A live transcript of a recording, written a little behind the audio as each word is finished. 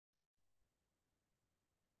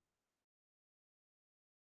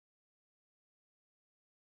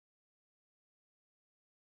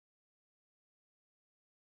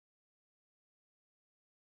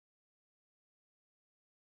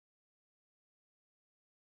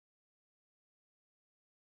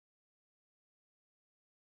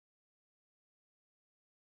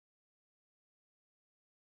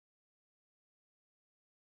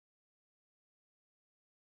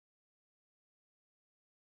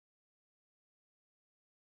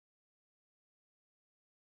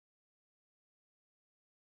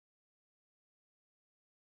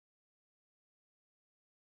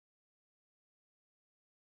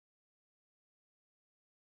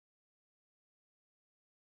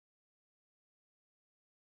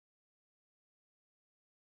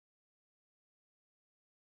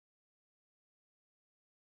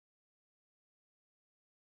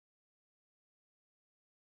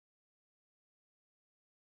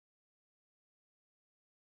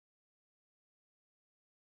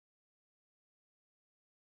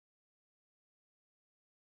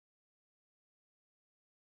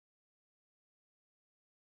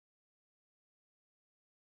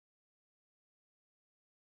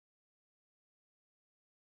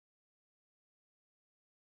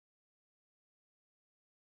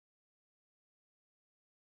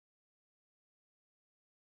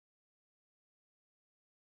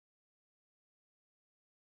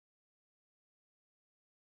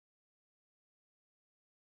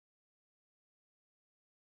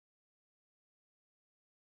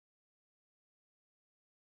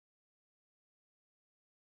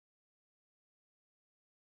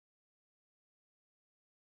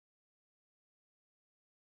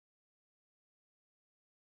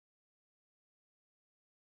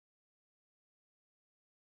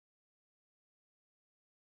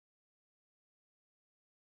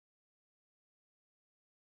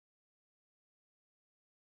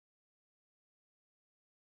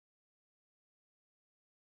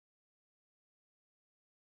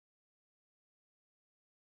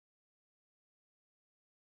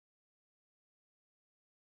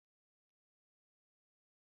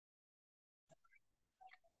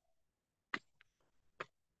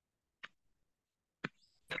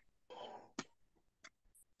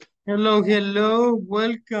Hello, hello,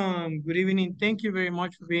 welcome. Good evening. Thank you very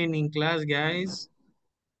much for being in class, guys.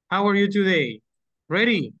 How are you today?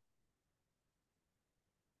 Ready?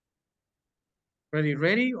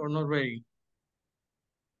 Ready or not ready?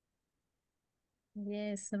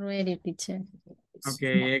 Yes, ready, teacher.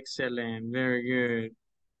 Okay, excellent. Very good.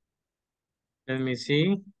 Let me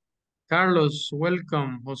see. Carlos,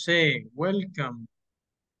 welcome. Jose, welcome.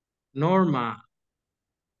 Norma.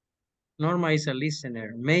 Norma is a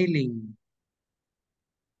listener. Mailing.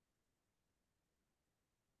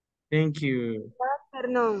 Thank you.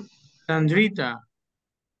 Afternoon. Sandrita,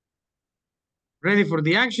 ready for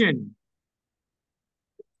the action?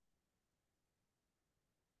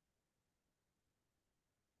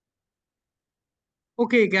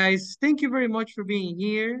 Okay, guys, thank you very much for being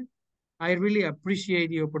here. I really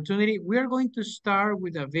appreciate the opportunity. We are going to start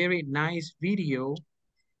with a very nice video.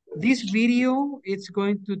 This video, it's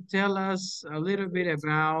going to tell us a little bit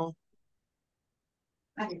about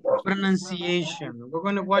pronunciation. We're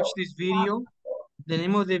going to watch this video. The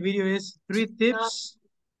name of the video is 3 Tips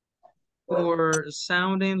for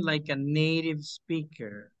Sounding Like a Native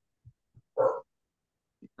Speaker,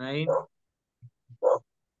 right?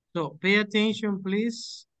 So pay attention,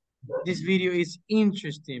 please. This video is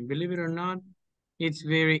interesting. Believe it or not, it's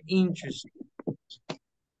very interesting.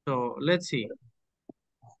 So let's see.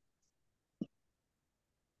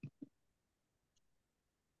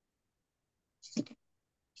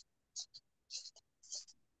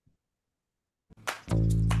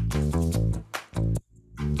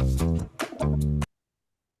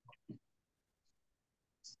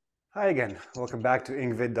 Hi again, welcome back to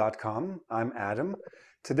ingvid.com. I'm Adam.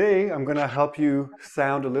 Today I'm going to help you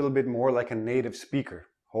sound a little bit more like a native speaker,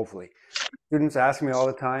 hopefully. Students ask me all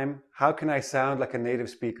the time, how can I sound like a native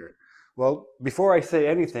speaker? Well, before I say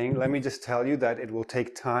anything, let me just tell you that it will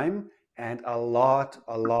take time and a lot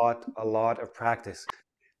of practice.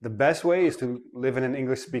 The best way is to live in an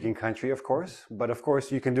English-speaking country, of course, but of course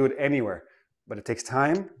you can do it anywhere. But it takes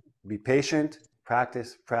time, be patient,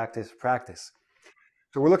 practice.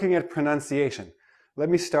 So we're looking at pronunciation. Let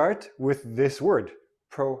me start with this word,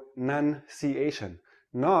 pronunciation,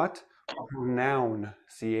 not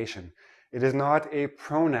pronunciation. It is not a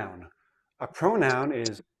pronoun. A pronoun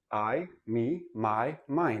is I, me, my,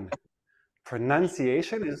 mine.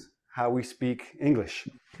 Pronunciation is how we speak English.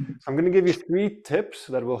 So I'm going to give you 3 tips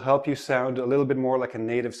that will help you sound a little bit more like a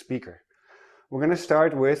native speaker. We're going to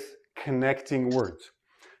start with connecting words.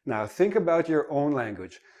 Now think about your own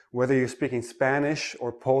language. Whether you're speaking Spanish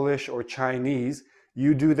or Polish or Chinese,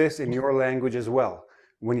 you do this in your language as well.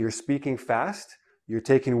 When you're speaking fast, you're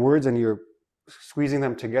taking words and you're squeezing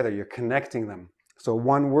them together, you're connecting them. So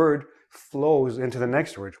one word flows into the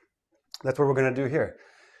next word. That's what we're going to do here.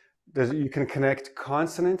 You can connect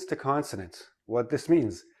consonants to consonants. What this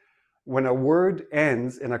means, when a word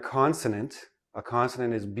ends in a consonant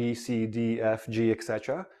is B, C, D, F, G,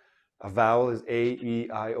 etc. A vowel is A, E,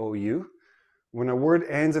 I, O, U. When a word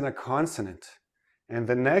ends in a consonant and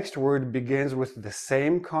the next word begins with the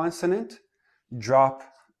same consonant, drop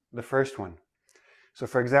the first one. So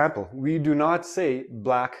for example, we do not say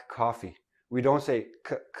black coffee. We don't say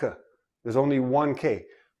k. There's only one K.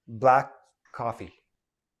 Black coffee.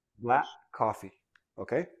 Black coffee.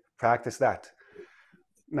 Okay? Practice that.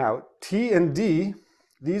 Now, T and D,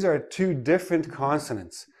 these are 2 different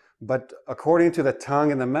consonants, but according to the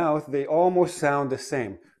tongue and the mouth, they almost sound the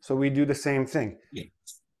same. So we do the same thing.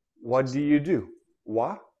 What do you do?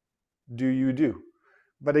 What do you do?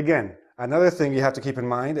 But again, another thing you have to keep in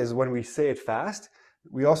mind is when we say it fast,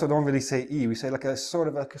 we also don't really say E. We say like a sort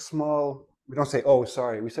of like a small, we don't say, oh,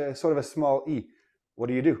 sorry. We say sort of a small E. What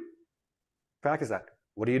do you do? Practice that.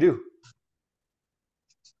 What do you do?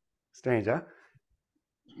 Strange, huh?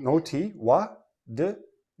 No T. What do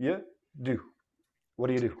you do? What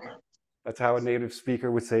do you do? That's how a native speaker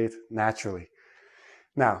would say it naturally.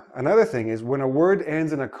 Now, another thing is when a word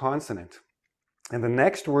ends in a consonant and the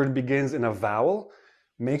next word begins in a vowel,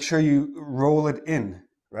 make sure you roll it in,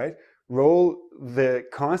 right? Roll the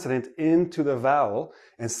consonant into the vowel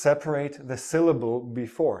and separate the syllable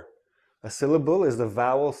before. A syllable is the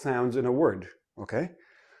vowel sounds in a word, okay?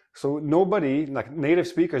 So nobody, like native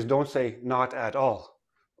speakers, don't say not at all.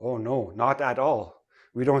 Oh no, not at all.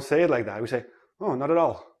 We don't say it like that. We say, oh, not at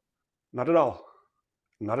all, not at all,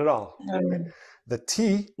 not at all. Okay? The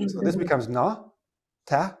T, so this becomes na,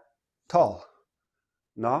 ta, tall.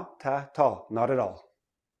 Na, ta, tall, not at all.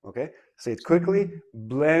 Okay? Say it quickly,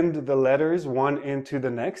 blend the letters one into the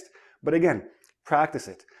next, but again, practice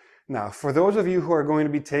it. Now, for those of you who are going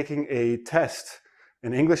to be taking a test,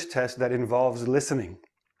 an English test that involves listening,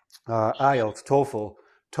 IELTS, TOEFL,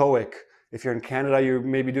 TOEIC, If you're in Canada, you're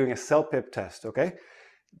maybe doing a CELPIP test, okay?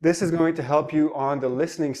 This is going to help you on the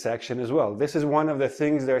listening section as well. This is one of the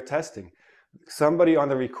things they're testing. Somebody on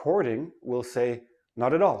the recording will say,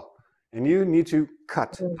 not at all. And you need to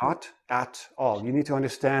cut, not at all. You need to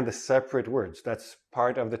understand the separate words. That's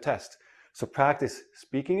part of the test. So practice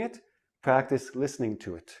speaking it, practice listening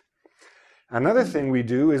to it. Another thing we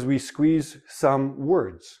do is we squeeze some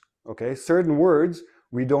words, okay? Certain words,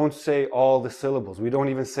 we don't say all the syllables. We don't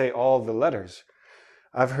even say all the letters.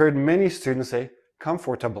 I've heard many students say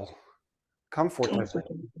comfortable, comfortable.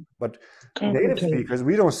 But native speakers,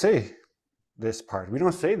 we don't say this part. We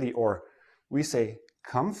don't say the or. We say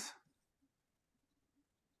comf,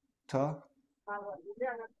 ta,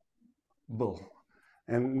 bull.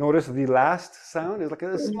 And notice the last sound is like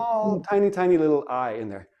a small, tiny, tiny little I in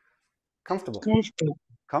there. Comfortable.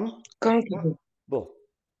 Comfortable.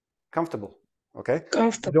 Comfortable. Okay?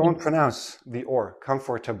 Comfortable. Don't pronounce the or.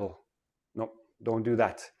 Comfortable. No, don't do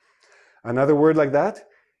that. Another word like that,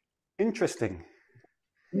 interesting.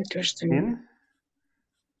 Interesting.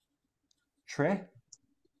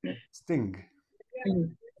 Interesting.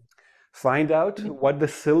 Find out what the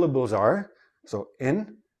syllables are. So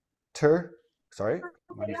interesting.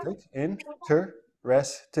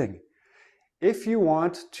 If you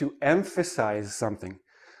want to emphasize something,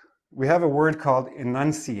 we have a word called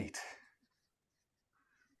enunciate.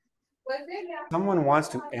 Someone wants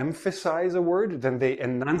to emphasize a word, then they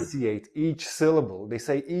enunciate each syllable. They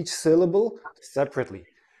say each syllable separately.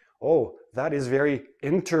 Oh, that is very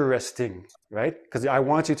interesting, right? Because I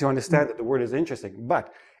want you to understand that the word is interesting.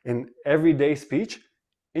 But in everyday speech,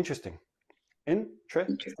 interesting.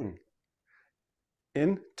 Interesting.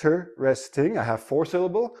 Interesting. I have 4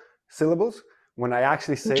 syllables. When I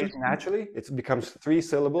actually say it naturally, it becomes 3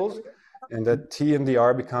 syllables, and the T and the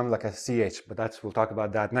R become like a CH, but we'll talk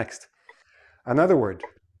about that next. Another word.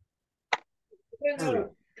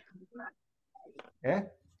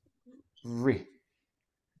 Every.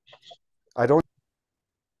 I don't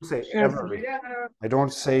say every. I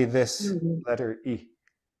don't say this letter E.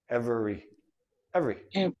 Every.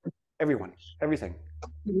 Everyone. Everything.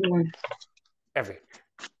 Every.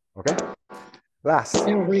 Okay? Last,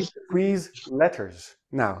 squeeze letters.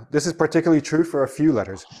 Now, this is particularly true for a few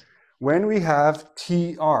letters. When we have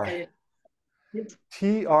TR,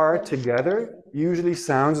 TR together usually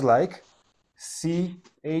sounds like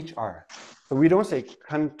CHR. So we don't say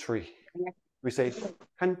country. We say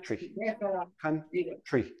country.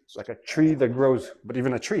 Country. Like a tree that grows, but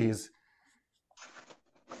even a tree is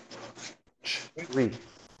tree.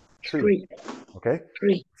 Okay?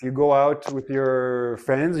 If you go out with your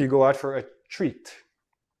friends, you go out for a treat.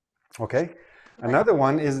 Okay? Another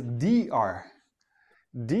one is DR.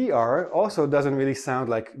 DR also doesn't really sound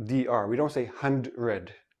like DR. We don't say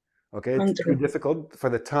 100. Okay? It's too difficult for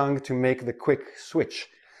the tongue to make the quick switch.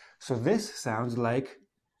 So this sounds like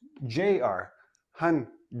JR.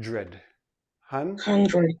 100.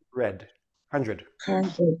 100.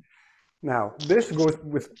 Now, this goes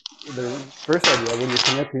with the first idea when you're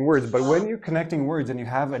connecting words, but when you're connecting words and you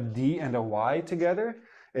have a D and a Y together,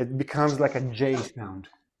 it becomes like a J sound.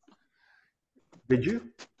 Did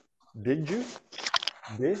you? Did you?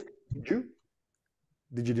 Did you?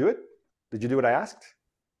 Did you do it? Did you do what I asked?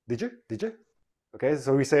 Did you? Did you? Okay,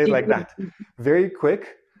 so we say it like that. Very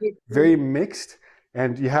quick, very mixed,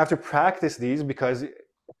 and you have to practice these because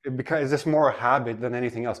it's just more a habit than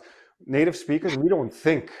anything else. Native speakers, we don't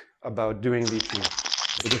think about doing these things.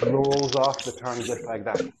 It just rolls off the tongue just like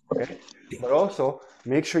that, okay? But also,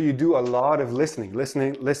 make sure you do a lot of listening.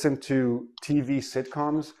 Listen to TV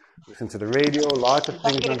sitcoms, listen to the radio, lots of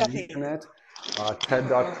things on the internet.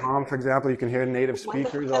 TED.com, for example, you can hear native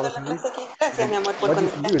speakers all the time. And what you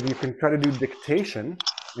can do is you can try to do dictation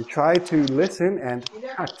and try to listen and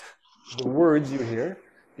cut the words you hear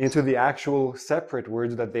into the actual separate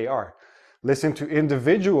words that they are. Listen to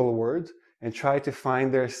individual words and try to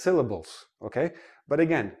find their syllables, okay? But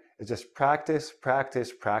again, it's just practice,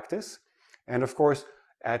 practice, practice. And of course,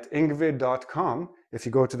 at ingvid.com, if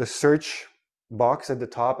you go to the search box at the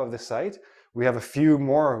top of the site, we have a few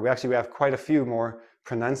more, we have quite a few more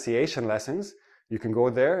pronunciation lessons. You can go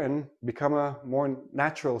there and become a more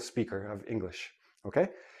natural speaker of English, okay?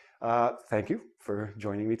 Thank you for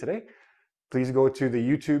joining me today. Please go to the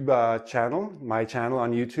YouTube channel, my channel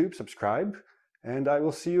on YouTube, subscribe, and I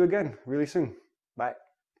will see you again really soon. Bye.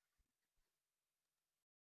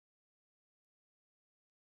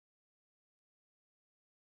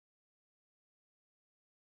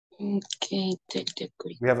 Okay,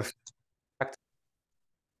 technically. We have a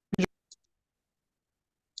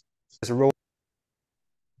roll.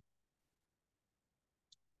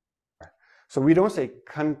 So we don't say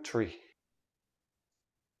country.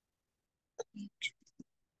 Country.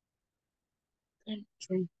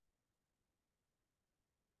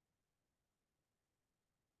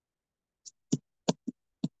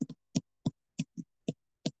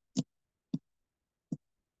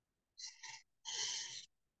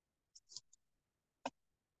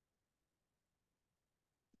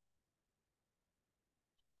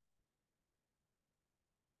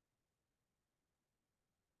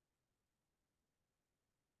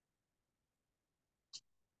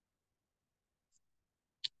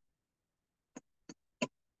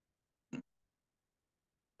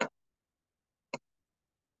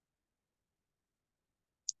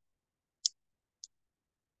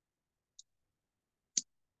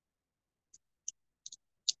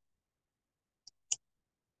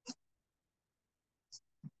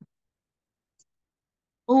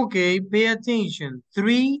 Okay, pay attention.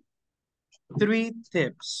 Three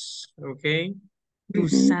tips, okay, to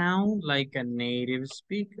sound like a native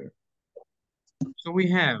speaker. So we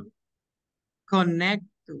have connect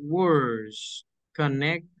words,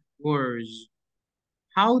 connect words.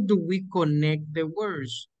 How do we connect the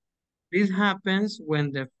words? This happens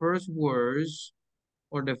when the first words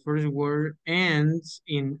or the first word ends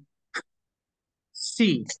in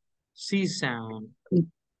C, C sound.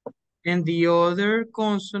 And the other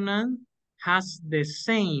consonant has the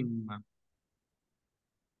same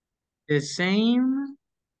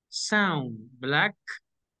sound, black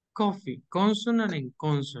coffee, consonant and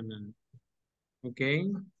consonant,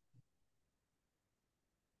 okay?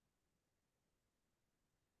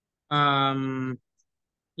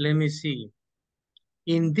 Let me see.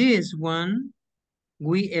 In this one,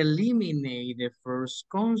 we eliminate the first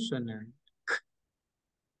consonant.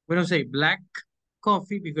 We don't say black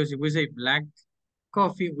coffee because if we say black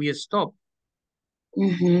coffee, we stop.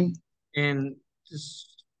 And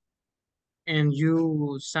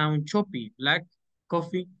you sound choppy. Black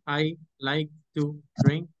coffee, I like to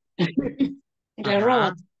drink.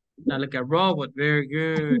 Robot. Like a robot, very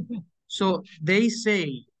good. So they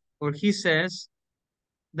say, or he says,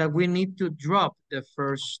 that we need to drop the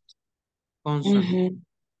first consonant,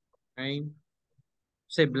 right?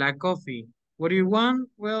 Say black coffee. What do you want?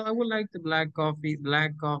 Well, I would like the black coffee,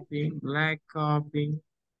 black coffee, black coffee.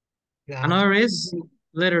 Another is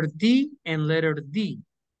letter T and letter D.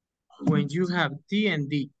 When you have T and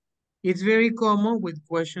D. It's very common with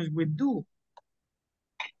questions with do.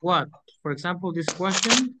 What? For example, this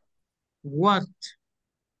question, what?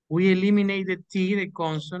 We eliminate the T, the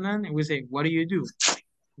consonant, and we say, what do you do?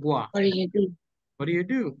 What? What do you do? What do you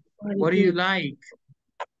do? What What do you like?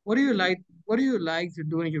 What do you like? What do you like to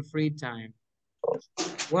do in your free time?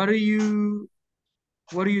 What do you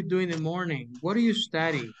do in the morning? What do you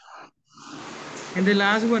study? And the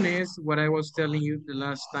last one is what I was telling you the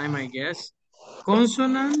last time, I guess.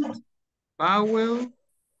 Consonant, vowel,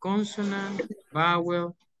 consonant,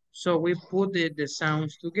 vowel. So we put the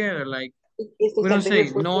sounds together. Like we don't say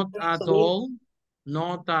not at all,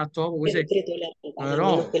 not at all. We say not at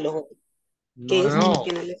all, not at all.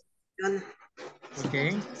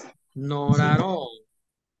 Okay, not at all.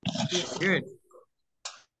 Good.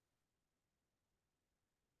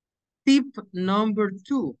 Tip number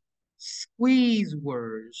 2, squeeze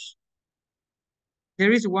words.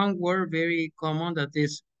 There is one word very common that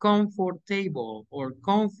is comfortable or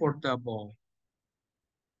comfortable.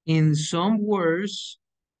 In some words,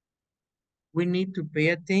 we need to pay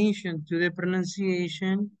attention to the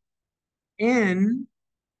pronunciation and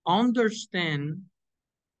understand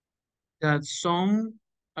that some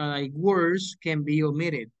like words can be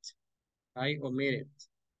omitted, right? Omitted.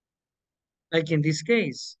 Like in this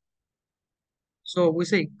case. So we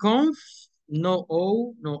say conf, no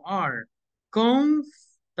O, no R.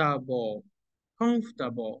 Comfortable,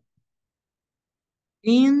 comfortable.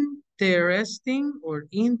 Interesting or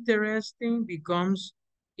interesting becomes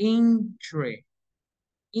interesting,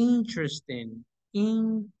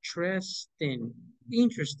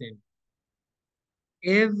 interesting.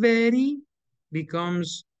 Every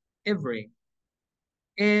becomes every,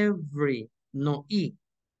 no E.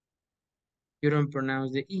 You don't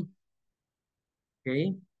pronounce the E,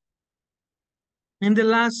 okay? And the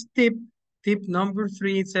last tip number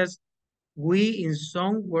 3, it says, in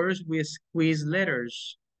some words, we squeeze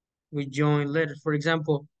letters. We join letters. For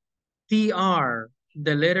example, TR,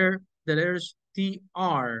 the letters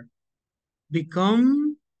TR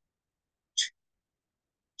become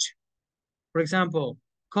for example,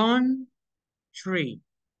 country.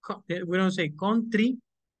 We don't say country.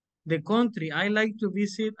 The country I like to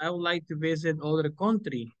visit, I would like to visit other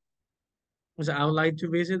country. So I would like to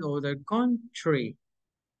visit other country.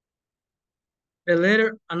 The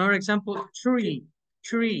letter, another example, tree.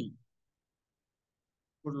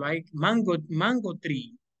 like mango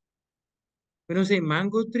tree. We don't say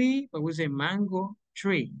mango tree, but we say mango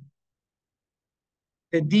tree.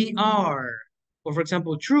 The DR, or for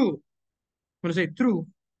example, true. We don't say true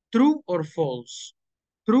or false.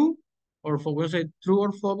 True or false. We don't say true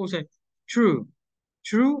or false. We say true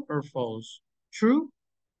or false. True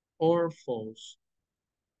or false.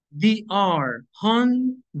 DR,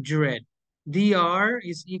 100. DR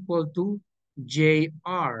is equal to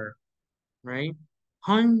JR, right?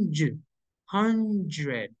 100,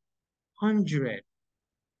 100, 100.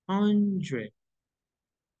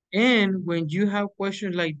 And when you have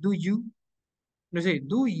questions like do you say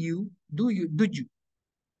do you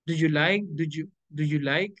like, do you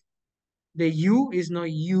like? The you is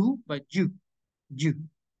not you, but you.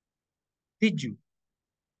 Did you?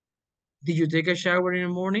 Did you take a shower in the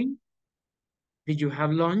morning? Did you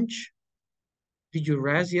have lunch? Did you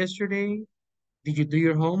rest yesterday? Did you do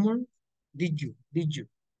your homework? Did you?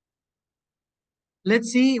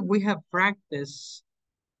 Let's see if we have practice.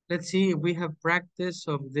 Let's see if we have practice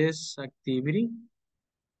of this activity.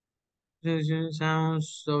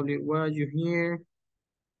 Sounds slowly well you hear.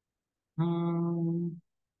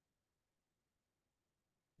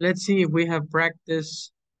 Let's see if we have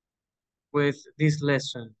practice with this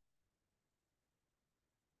lesson.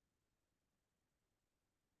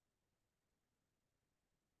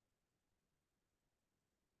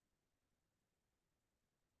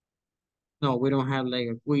 No, we don't have like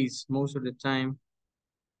a quiz most of the time.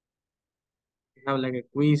 We have like a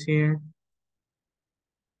quiz here.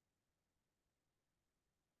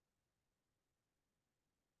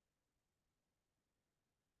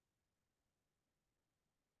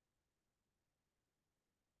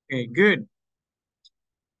 Okay, good.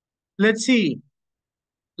 Let's see.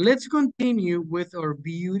 Let's continue with our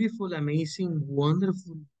beautiful, amazing,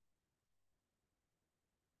 wonderful.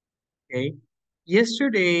 Okay.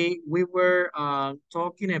 Yesterday we were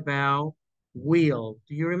talking about wheel.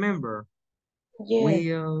 Do you remember? Yes.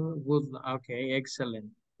 Wheel, would, okay, excellent.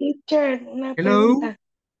 Teacher, una Hello? pregunta.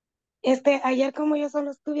 Ayer como yo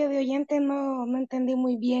solo estuve de oyente, no entendí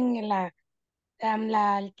muy bien la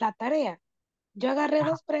tarea. Yo agarré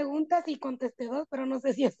dos preguntas y contesté dos, pero no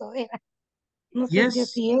sé si eso era. No sé si Yes,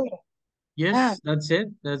 así era. yes, that's it,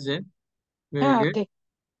 that's it. Very good. Ok.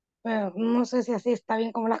 Bueno, no sé si así está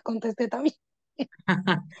bien como las contesté también.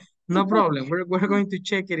 No problem. We're going to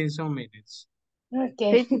check it in some minutes. Ok.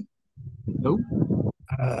 Hello?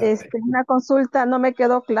 Una consulta, no me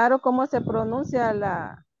quedó claro cómo se pronuncia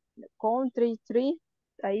la country tree.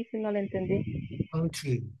 Ahí sí no la entendí.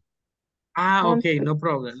 Country. Ah, ok, no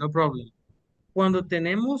problem, no problem. Cuando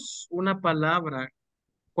tenemos una palabra,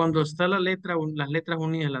 cuando está la letra, las letras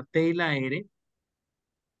unidas, la T y la R,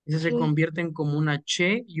 esas se Sí. convierten como una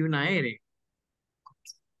Ch y una R.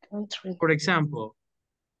 Country. For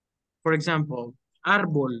example,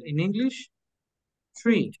 árbol en English,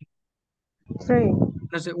 tree. Tree.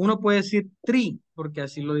 Entonces, uno puede decir tree, porque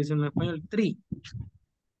así lo dicen en español, tree.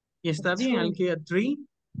 Y está bien, alguien que diga tree,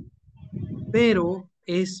 pero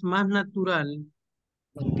es más natural,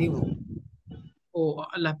 nativo, o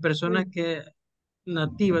las personas que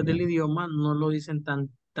nativas del idioma no lo dicen tan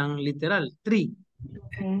literal, tree,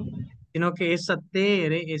 sino que esa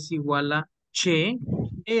TR es igual a che,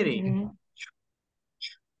 R,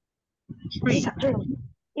 tree,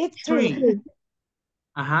 It's true. tree.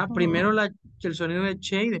 Ajá, primero el sonido de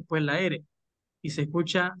che y después la R. Y se va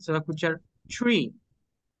a escuchar tree,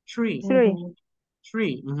 tree, Tree.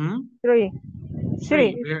 tree, Tree.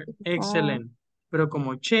 tree, Tree. excelente. Pero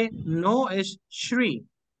como che no es tree,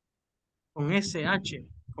 con SH,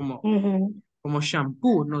 como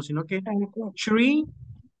shampoo, no, sino que tree,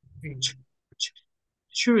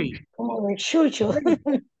 tree, Como de chucho.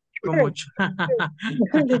 como De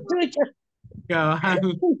chucho.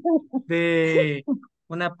 cabal, de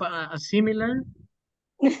una similar,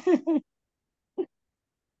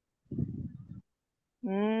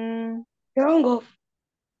 Tronco.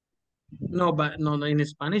 no, but no, in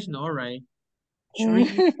Spanish, no, right? Tree,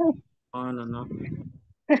 no.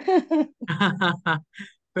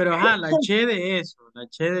 Pero ajá, la che de eso, la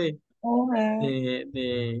che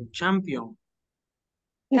de champion.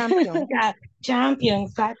 Champion. Champion,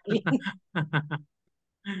 exactly.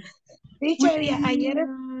 Teacher,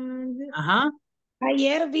 Ajá,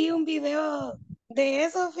 ayer vi un video de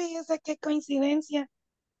eso, fíjese qué coincidencia.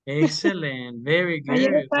 excellent, very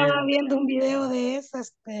Ayer good, estaba viendo un video de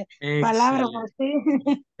esas palabras excellent.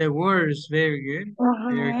 así. The words, very good,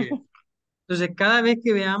 very Ajá. good. Entonces, cada vez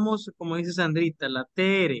que veamos, como dice Sandrita, la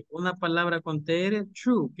TR, una palabra con TR,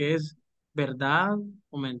 true, que es verdad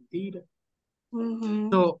o mentira. Ujú.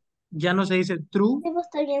 So, ya no se dice true, Debo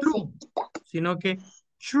estar bien true, sequita. sino que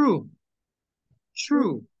True.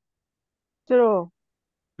 True. True.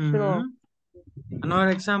 Mhm. True. Another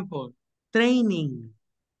example. Training.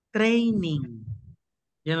 Training.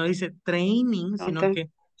 Ya no dice training, sino que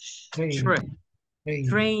Training.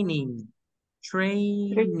 training.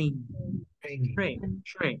 Training. Training.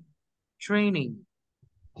 Training.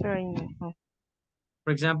 Training.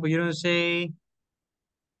 For example, you don't say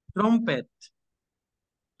trumpet.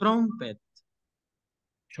 Trumpet.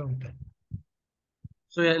 Trumpet.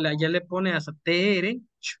 So ya le pone hasta TR.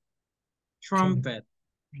 Trumpet.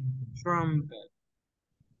 Trumpet.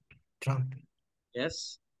 Trumpet.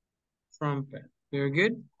 Yes. Trumpet. Very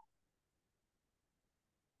good.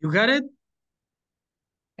 You got it?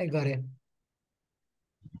 I got it.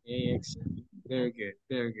 Excellent. Very good.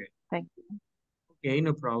 Very good. Thank you. Okay,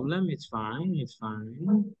 no problem. It's fine. It's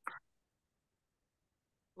fine.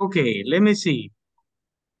 Okay, let me see.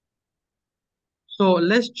 So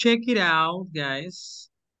let's check it out, guys.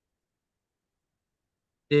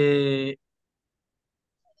 The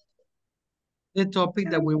topic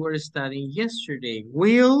that we were studying yesterday.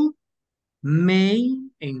 Will, may,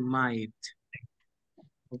 and might.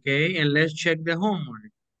 Okay, and let's check the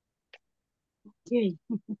homework. Okay.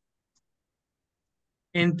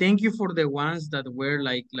 And thank you for the ones that were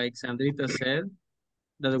like Sandrita said,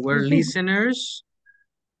 that were listeners.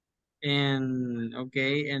 And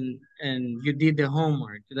okay, and you did the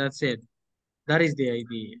homework. That's it. That is the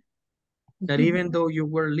idea. That even though you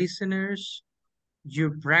were listeners,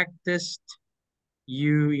 you practiced,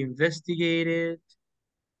 you investigated,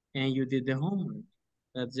 and you did the homework.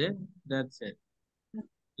 That's it. That's it.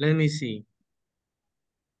 Let me see.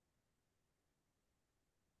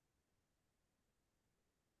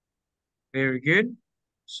 Very good.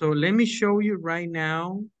 So let me show you right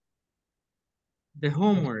now the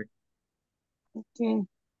homework. Okay.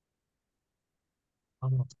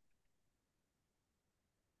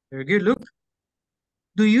 Very good. Look,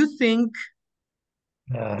 do you think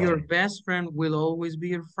your Uh, best friend will always be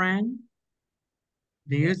your friend?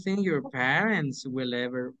 Do you think your parents will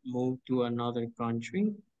ever move to another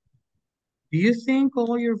country? Do you think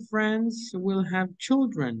all your friends will have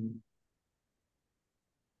children?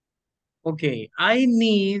 Okay, I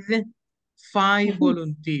need 5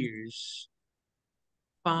 volunteers.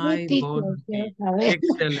 Mi 5 teacher, quiero volunteers. saber.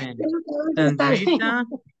 Excellent. Quiero saber si está bien. Sandrita,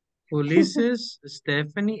 Ulises,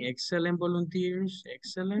 Stephanie, excellent volunteers.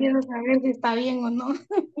 Excellent. Quiero saber si está bien o no.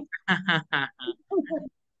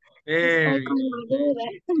 Estoy Very con la good. duda.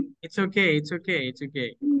 It's okay. It's okay. It's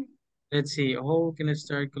okay. Let's see. How can I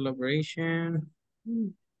start collaboration?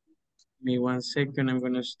 Give me 1 second. I'm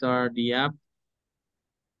going to start the app.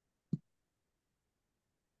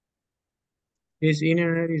 This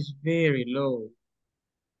internet is very low.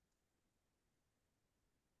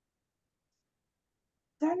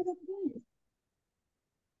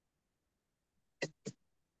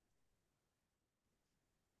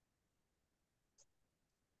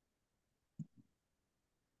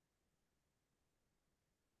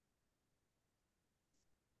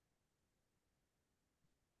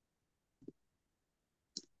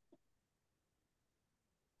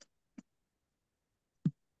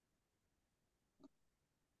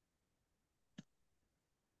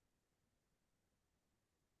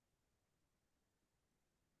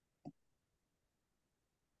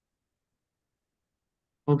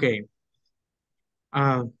 Okay.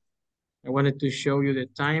 I wanted to show you the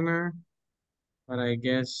timer, but I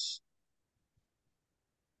guess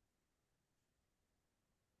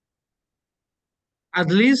at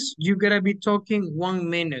least you gotta be talking 1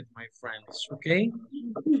 minute, my friends, okay?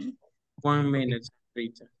 1 minute,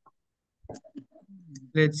 Rita.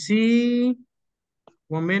 Let's see.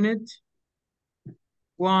 1 minute.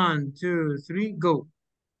 1, 2, 3, go.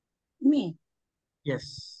 Me.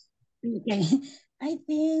 Yes. Okay. I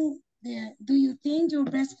think do you think your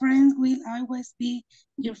best friends will always be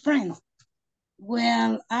your friends?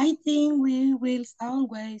 Well, I think we will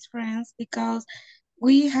always friends because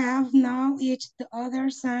we have now each the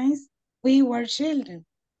other since we were children.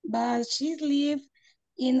 But she live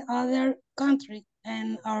in other country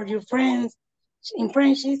and our your friends in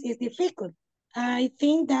friendship is difficult. I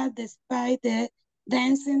think that despite the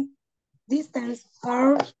dancing distance,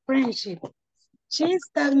 our friendship. She's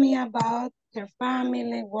told me about her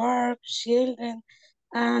family, work, children,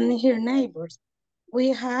 and her neighbors. We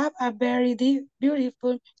have a very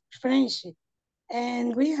beautiful friendship,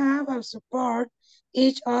 and we have a support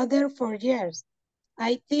each other for years.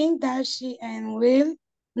 I think that she and will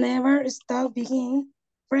never stop being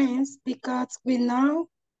friends because we know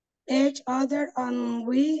each other and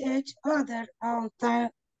we each other all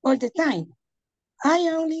the time. I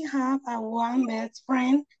only have a one best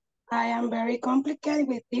friend I am very complicated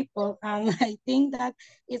with people, and I think that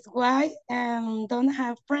is why I don't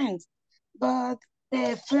have friends. But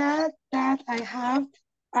the flags that I have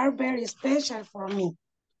are very special for me.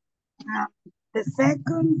 The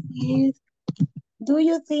second is, do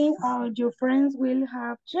you think all your friends will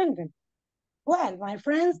have children? Well, my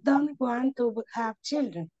friends don't want to have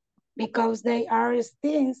children because they are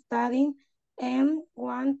still studying and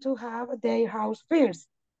want to have their house first.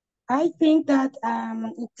 I think that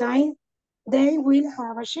in time they will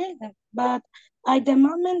have a children, but at the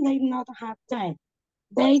moment they not have time.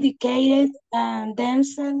 They dedicated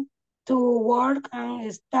themselves to work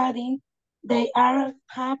and studying. They are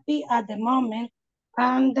happy at the moment,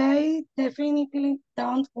 and they definitely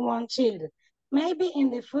don't want children. Maybe in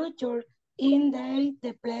the future, in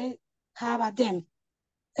the place have a them.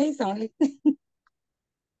 It's only.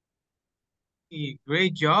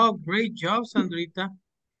 Great job, Sandrita.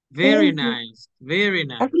 Very Thank you. nice, very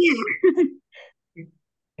nice. Okay.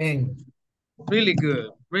 And Really good,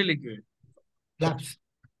 really good. claps.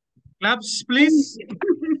 Claps, Thank please. you.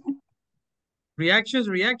 Reactions.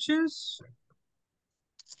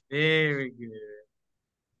 Very good.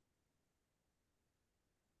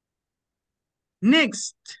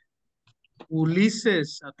 Next,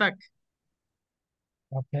 Ulises, attack.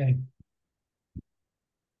 Okay.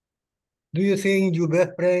 Do you think your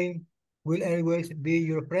best friend will always be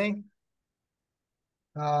your friend?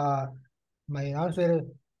 My answer is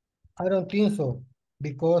I don't think so,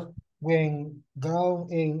 because when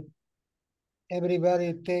grown in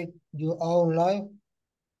everybody take your own life,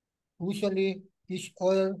 usually each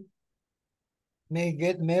other may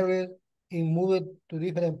get married and move to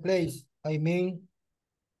different place. I mean,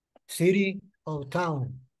 city or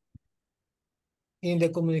town. In the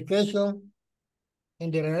communication,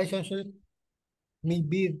 in the relationship, may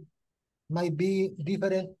be might be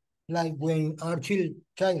different. Like when our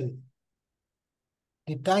child,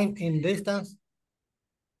 the time and distance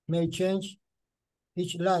may change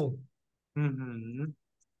each life. Mm-hmm.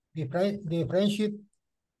 The friendship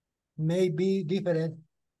may be different,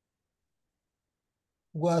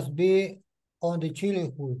 was be on the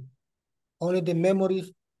childhood. Only the memories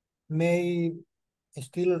may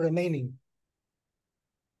still remaining.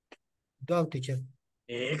 Go, teacher.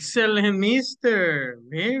 Excellent, mister.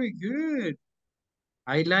 Very good.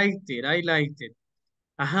 I liked it. I liked it.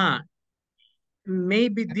 Aha.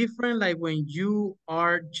 Maybe different like when you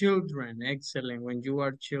are children. Excellent. When you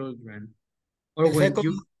are children. Or The when second,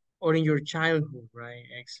 you or in your childhood, right?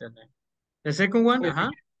 Excellent. The second one, sorry, uh-huh.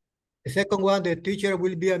 the second one, the teacher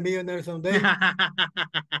will be a millionaire someday.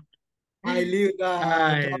 I leave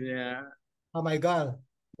the job. Yeah. Oh my God.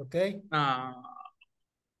 Okay.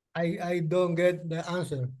 I don't get the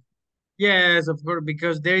answer. Yes, of course,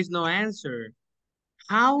 because there is no answer.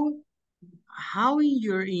 How how in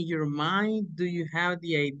your mind do you have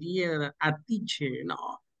the idea that a teacher,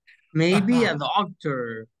 no, maybe a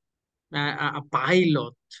doctor, a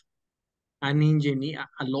pilot, an engineer,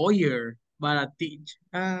 a lawyer, but a teacher.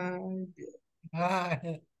 Yeah.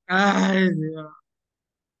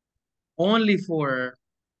 Only for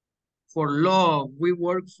love. We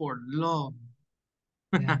work for love.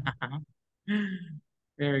 Yeah.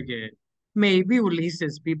 Very good. Maybe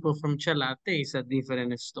Ulises, people from Chalate is a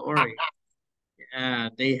different story.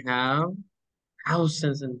 They have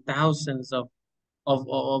thousands and thousands of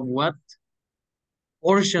what?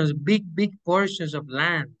 Portions, big portions of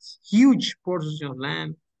lands, huge portions of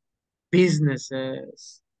land,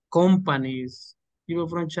 businesses, companies, people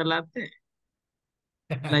from Chalate.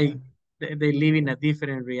 Like they live in a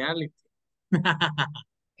different reality. Yeah.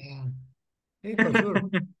 Yeah, for sure.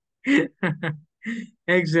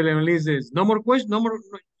 Excellent, Ulises. No more questions. No more.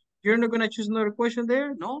 You're not gonna choose another question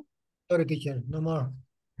there? No? Sorry, teacher. No more.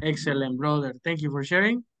 Excellent, brother. Thank you for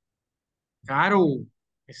sharing. Caro,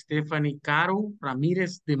 Stephanie Caro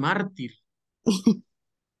Ramírez de Mártir.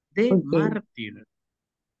 De Okay, Mártir.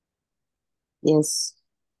 yes.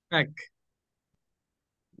 Back.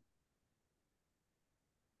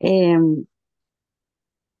 Um,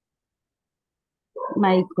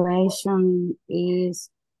 my question is,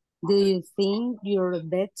 do you think your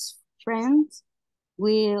best friend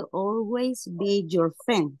will always be your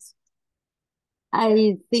friend?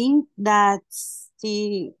 I think that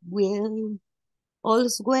she will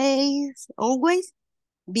always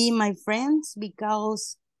be my friends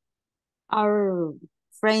because our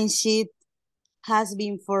friendship has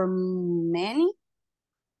been for many.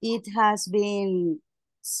 It has been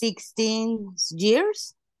 16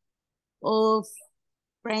 years of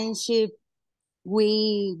friendship.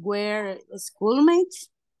 We were schoolmates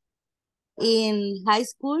in high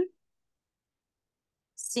school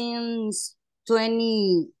since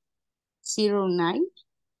 2011. 09.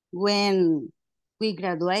 When we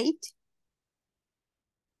graduate,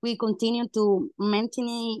 we continue to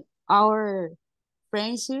maintain our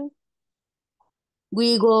friendship.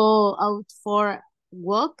 We go out for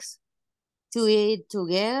walks to eat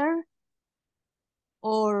together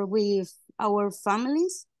or with our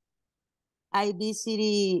families. I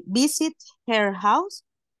visit her house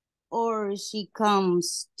or she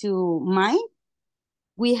comes to mine.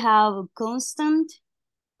 We have constant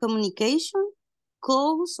communication,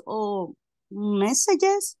 calls or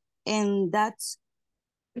messages, and that's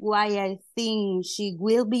why I think she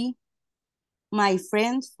will be my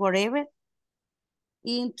friend forever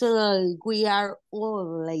until we are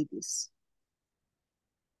all ladies.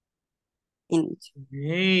 Finish.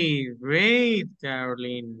 Great,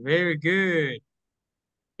 Caroline. Very good.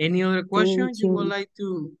 Any other question Thank you would you. like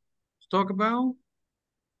to talk about?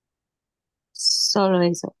 Solo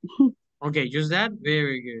eso. Okay, just that.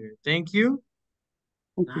 Very good. Thank you.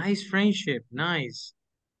 Thank you. Nice friendship. Nice.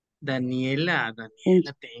 Daniela, Thank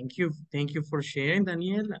Daniela, thank you. Thank you for sharing,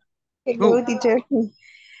 Daniela. Hello, Go. teacher.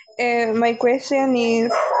 My question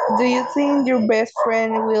is, do you think your best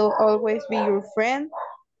friend will always be your friend?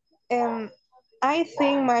 Um, I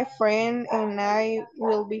think my friend and I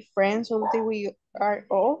will be friends until we are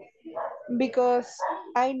old because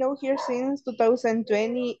I know her since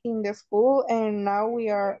 2020 in the school and now we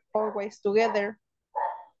are always together.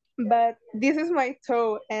 But this is my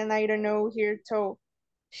toe and I don't know her toe.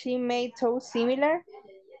 She made toe similar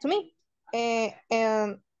to me.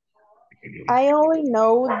 And I only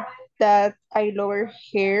know that I love her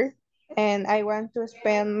hair and I want to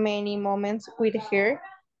spend many moments with her.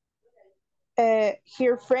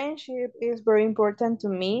 Her friendship is very important to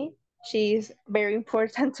me. She is very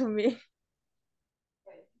important to me.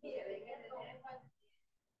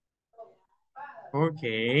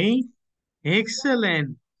 Okay.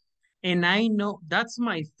 Excellent. And I know that's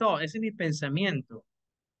my thought. Ese es mi pensamiento.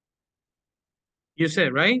 You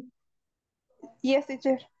said, right? Yes,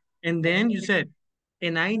 teacher. And then you said,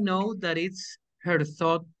 and I know that it's her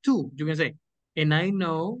thought too. You can say, and I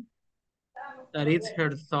know that it's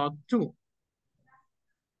her thought too.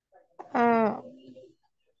 Uh,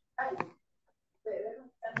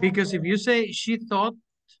 Because if you say she thought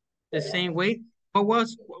the same way, what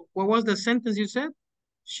was the sentence you said?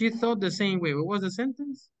 She thought the same way. What was the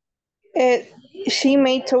sentence? uh, she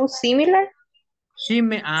made toes similar. She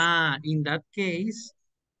may in that case,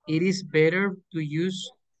 it is better to use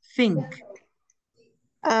think.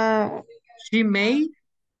 Uh, She may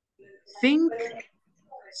think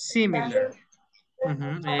similar.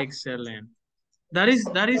 Excellent. That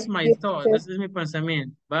is my yes, thought. teacher. That is my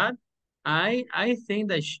pensamiento. But I think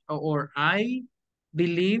that or I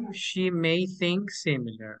believe she may think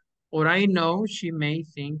similar. Or I know she may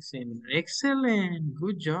think similar. Excellent.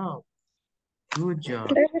 Good job. Good job.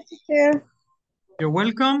 Gracias, teacher. You're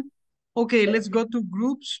welcome. Okay, let's go to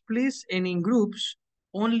groups, please. And in groups,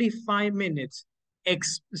 only 5 minutes.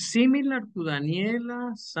 Similar to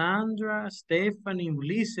Daniela, Sandra, Stephanie,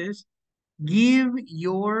 Ulises,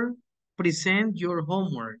 present your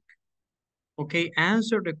homework. Okay,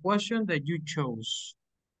 answer the question that you chose.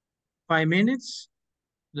 5 minutes.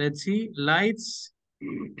 Let's see. Lights,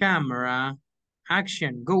 camera,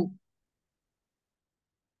 action, go.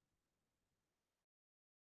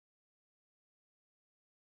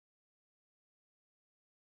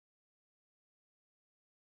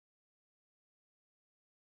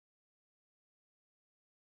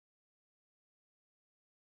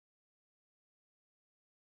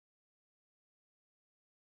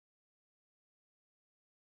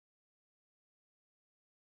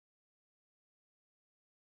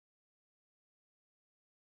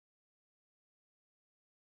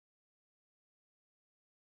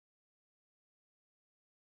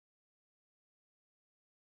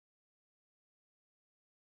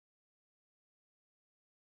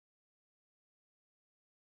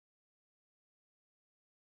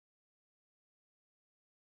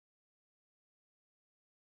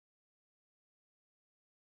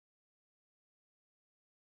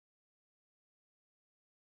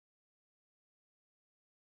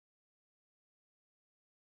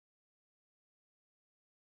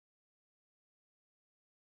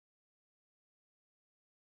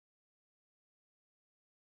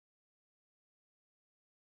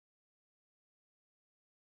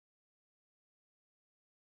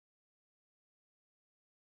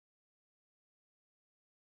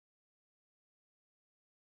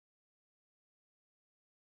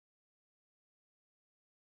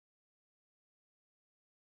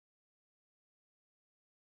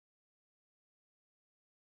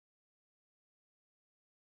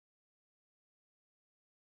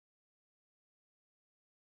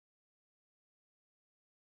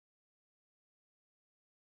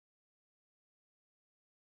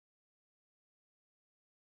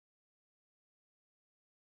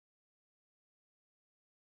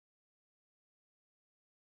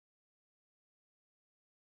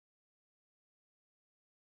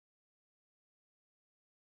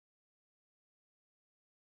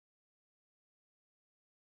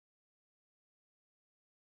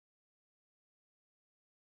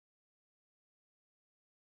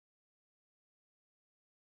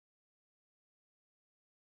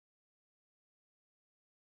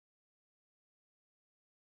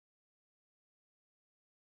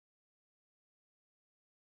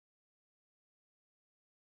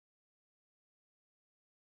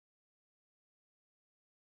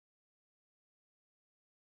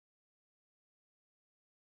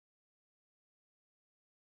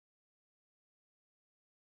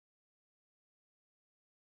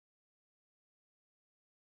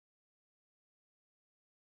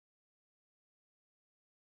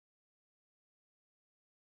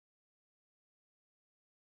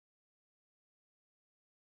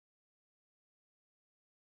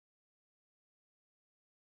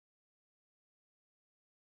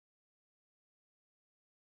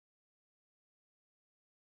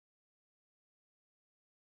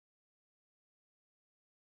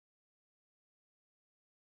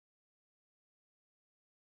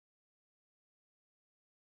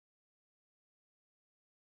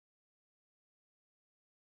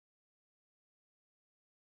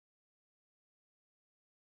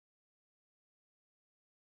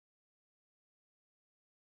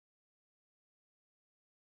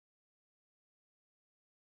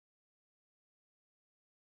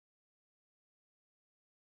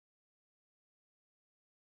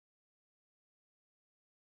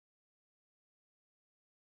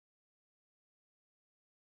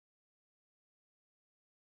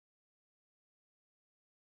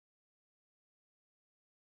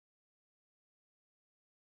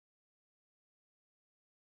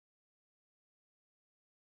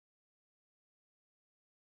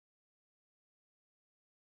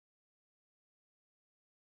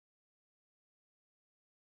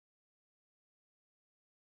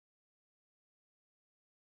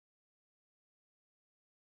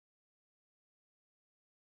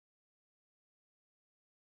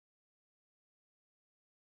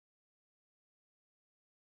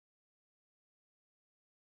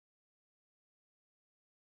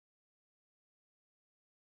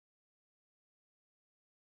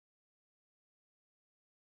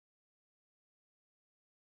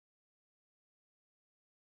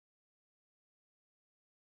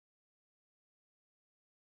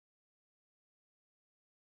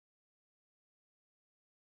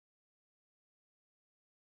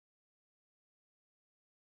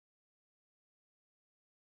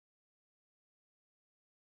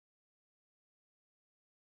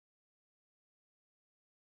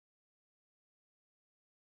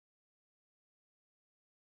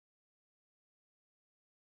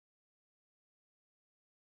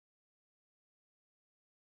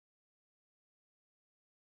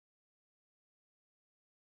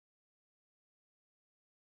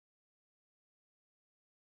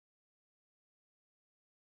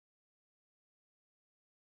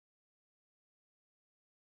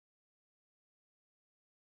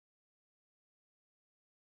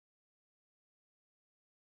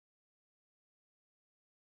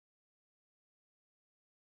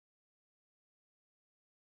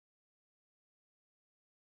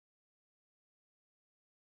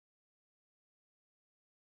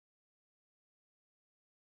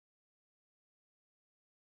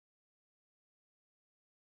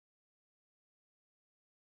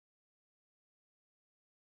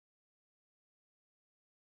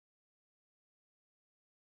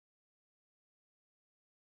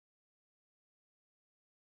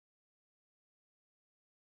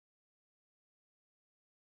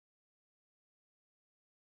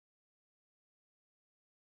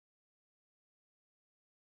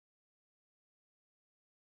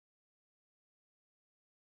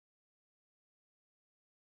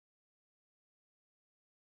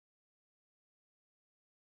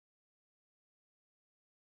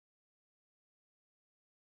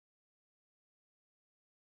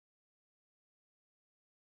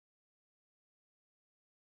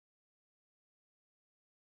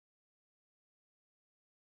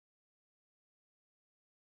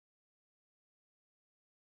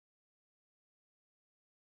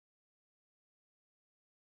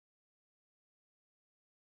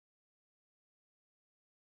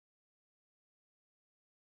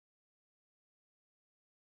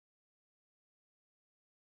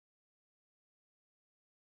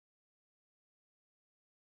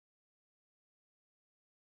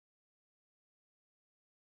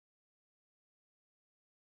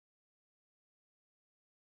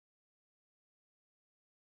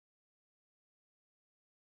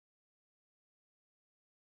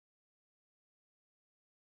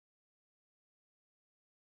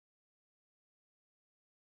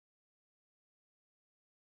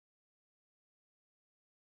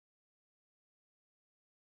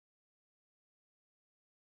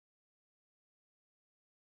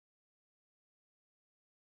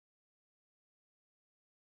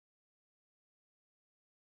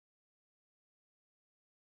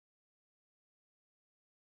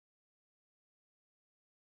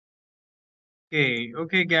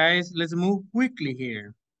 Okay, guys, let's move quickly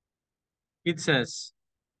here. It says,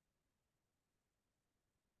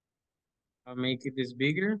 I'll make it this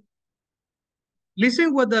bigger.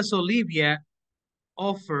 Listen, what does Olivia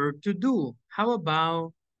offer to do? How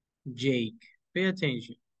about Jake? Pay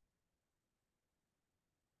attention.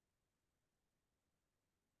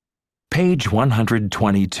 Page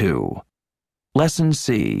 122. Lesson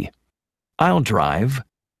C. I'll drive.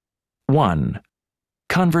 1.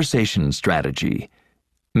 Conversation strategy.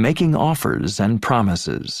 Making offers and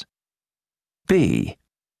promises. B.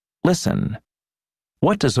 Listen.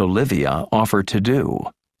 What does Olivia offer to do?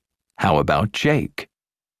 How about Jake?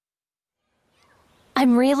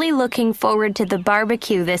 I'm really looking forward to the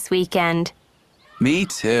barbecue this weekend. Me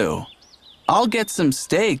too. I'll get some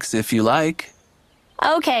steaks if you like.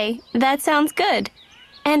 Okay, that sounds good.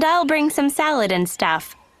 And I'll bring some salad and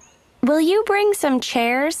stuff. Will you bring some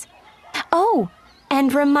chairs? Oh,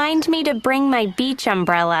 and remind me to bring my beach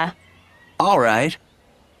umbrella. All right.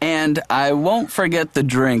 And I won't forget the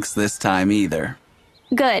drinks this time either.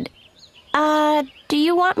 Good. Do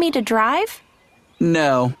you want me to drive?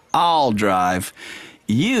 No, I'll drive.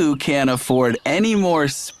 You can't afford any more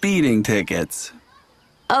speeding tickets.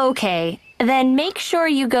 Okay, then make sure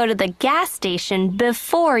you go to the gas station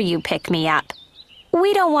before you pick me up.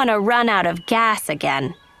 We don't want to run out of gas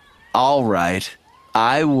again. All right,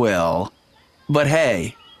 I will. But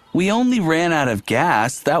hey, we only ran out of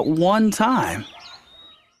gas that one time.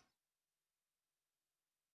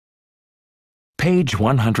 Page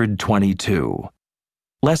 122.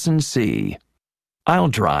 Lesson C. I'll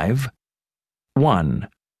drive. 1.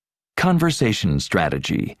 Conversation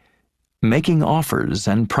strategy. Making offers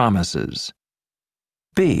and promises.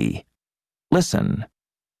 B. Listen.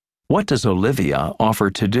 What does Olivia offer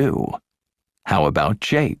to do? How about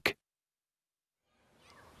Jake?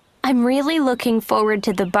 I'm really looking forward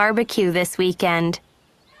to the barbecue this weekend.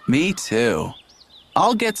 Me too.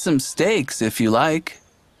 I'll get some steaks if you like.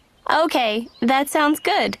 Okay, that sounds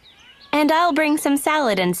good. And I'll bring some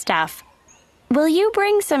salad and stuff. Will you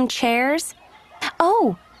bring some chairs?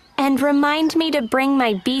 Oh, and remind me to bring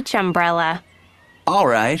my beach umbrella. All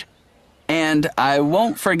right. And I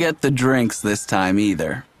won't forget the drinks this time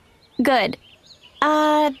either. Good.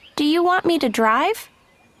 Do you want me to drive?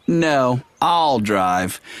 No, I'll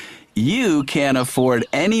drive. You can't afford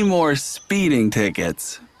any more speeding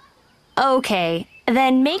tickets. Okay,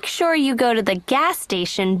 then make sure you go to the gas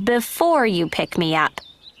station before you pick me up.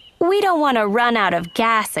 We don't want to run out of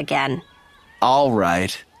gas again. All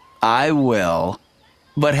right, I will.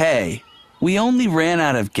 But hey, we only ran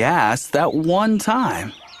out of gas that one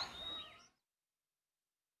time.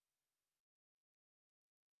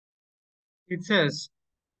 It says,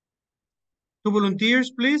 2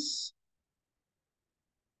 volunteers, please.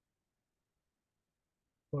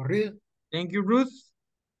 For real? Thank you, Ruth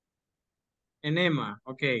and Emma.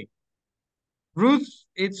 Okay. Ruth,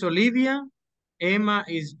 it's Olivia. Emma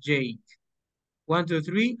is Jake. 1, 2,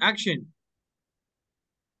 3, action.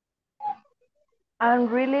 I'm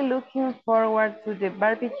really looking forward to the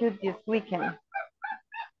barbecue this weekend.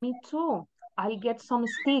 Me too. I'll get some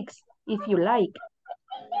sticks if you like.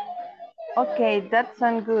 Okay, that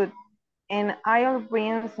sounds good. And I'll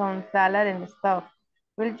bring some salad and stuff.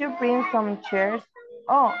 Will you bring some chairs?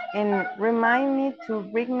 Oh, and remind me to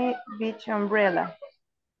bring me beach umbrella.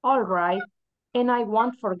 All right. And I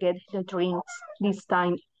won't forget the drinks this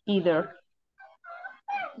time either.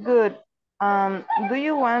 Good. Do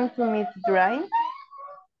you want me to drive?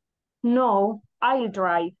 No, I'll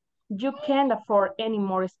drive. You can't afford any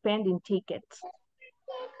more spending tickets.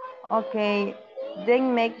 Okay,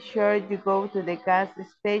 then make sure you go to the gas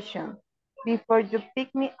station. Before you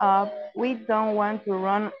pick me up, we don't want to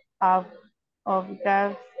run out of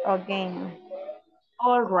gas again.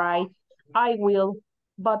 All right, I will.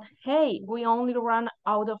 But hey, we only ran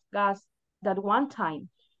out of gas that one time.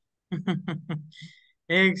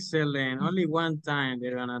 Excellent. Only one time they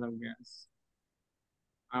ran out of gas.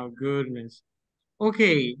 Oh, goodness.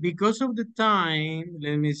 Okay, because of the time,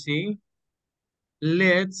 let me see.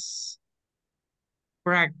 Let's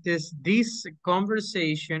practice this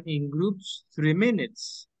conversation in groups, 3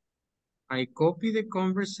 minutes. I copy the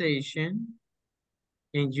conversation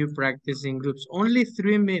and you practice in groups. Only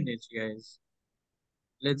 3 minutes, guys.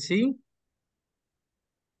 Let's see.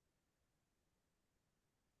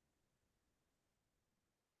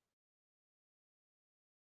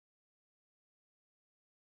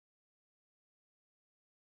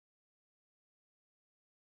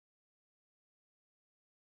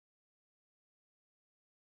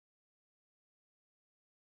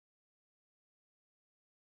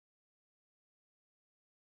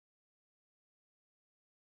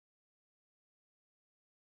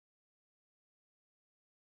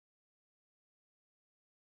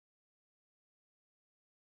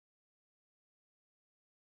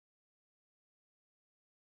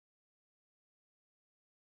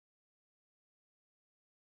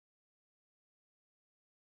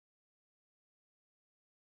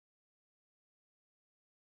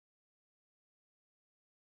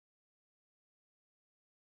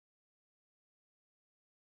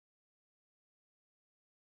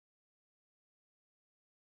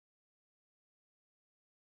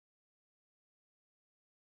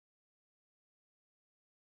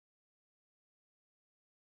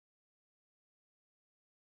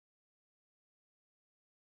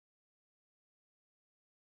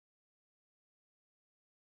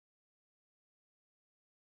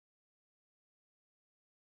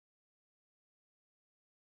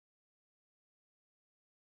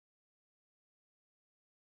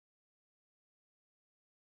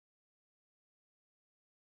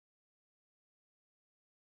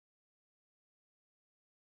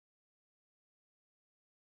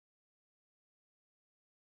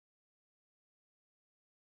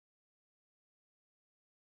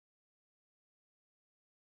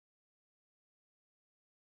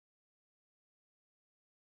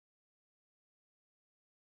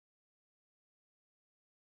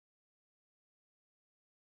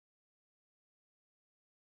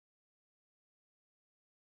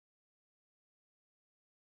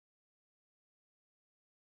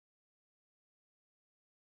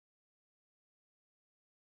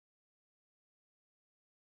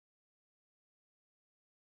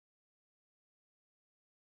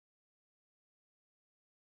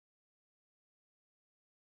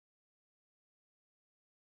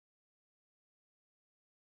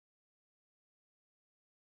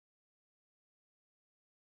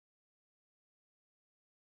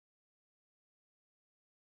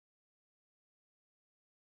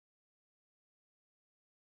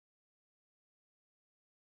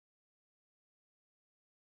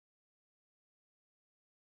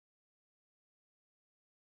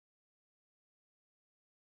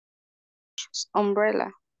 beach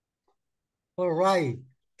umbrella. All right.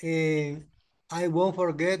 And I won't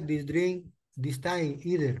forget this drink this time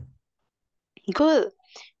either. Good.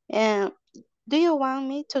 And do you want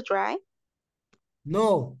me to drive?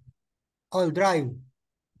 No, I'll drive.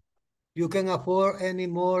 You can afford any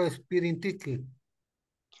more speeding ticket.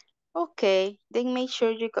 Okay, then make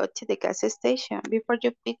sure you go to the gas station before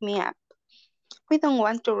you pick me up. We don't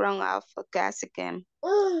want to run out of gas again.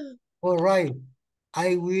 All right,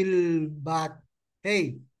 I will, but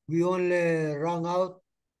hey, we only ran out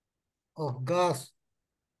of gas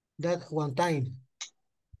that one time.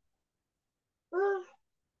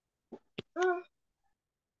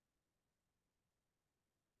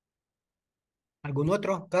 ¿Algún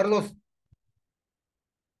otro? Carlos.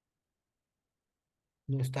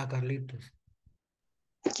 No está Carlitos.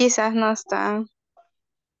 Quizás no están.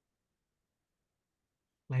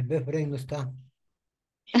 My best friend no está.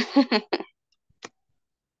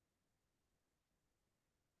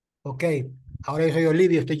 Ok, ahora yo soy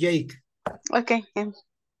Olivia, este Jake. Okay.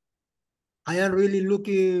 I am really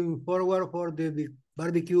looking forward for the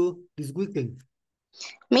barbecue this weekend.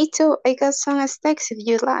 Me too. I got some steaks if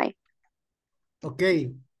you like.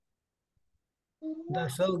 Okay,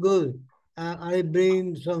 that's so good. I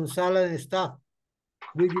bring some salad and stuff.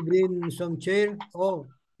 Will you bring some chair? Oh,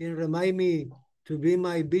 and remind me to bring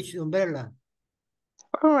my beach umbrella.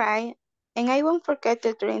 All right. And I won't forget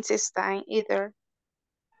the drinks this time either.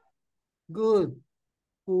 Good.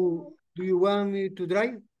 Do you want me to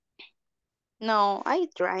drive? No, I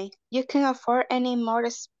drive. You can afford any more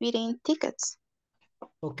speeding tickets.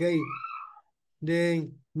 Okay.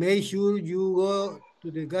 Then make sure you go to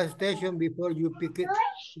the gas station before you pick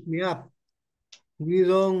me up. We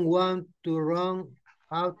don't want to run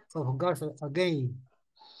out of gas again.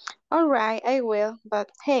 All right, I will.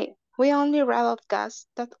 But hey, we only ran out of gas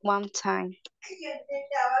that one time.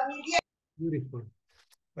 Beautiful.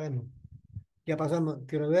 Bueno, ya pasamos,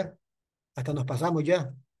 quiero ver. Hasta nos pasamos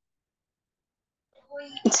ya.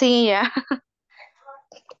 Sí, ya.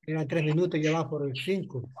 Eran 3 minutos, ya va por el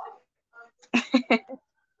 5.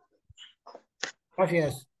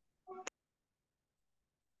 Gracias.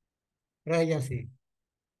 Gracias, sí.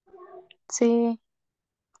 Sí.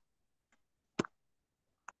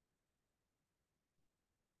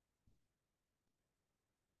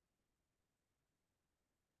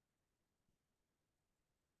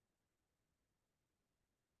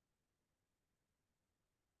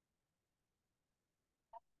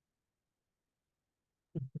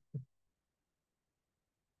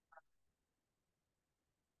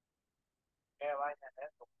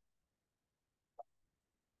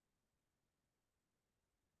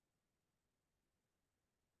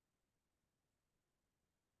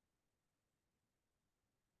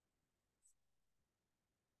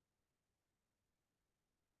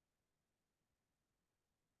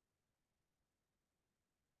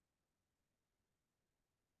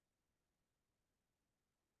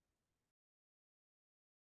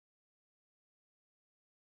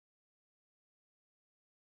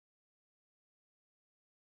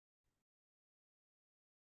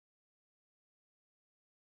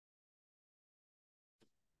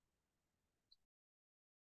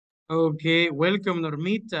 Okay, welcome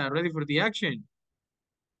Normita. Ready for the action?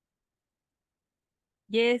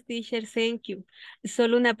 Yes, teacher, thank you.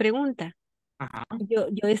 Solo una pregunta. Ajá. Yo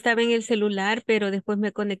estaba en el celular, pero después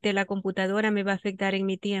me conecté a la computadora, ¿me va a afectar en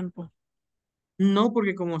mi tiempo? No,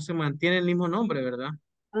 porque como se mantiene el mismo nombre, ¿verdad?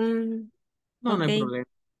 Mm, No, no ok, hay problema.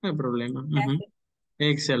 No hay problema. Ujú. gracias.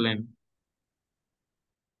 Excelente.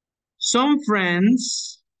 Some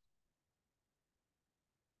friends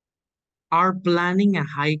are planning a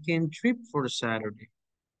hiking trip for Saturday.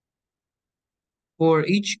 For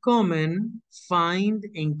each comment, find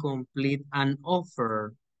and complete an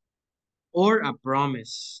offer or a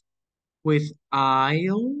promise with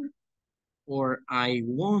I'll or I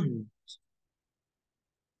won't.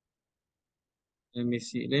 Let me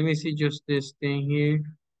see. Let me see just this thing here.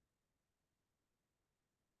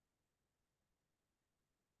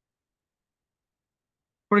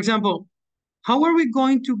 For example, how are we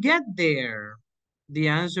going to get there? The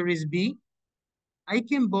answer is B. I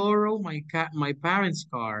can borrow my parents'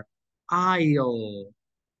 car. I'll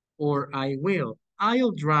or I will.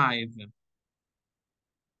 I'll drive.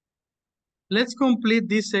 Let's complete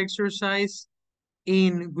this exercise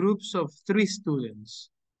in groups of 3 students.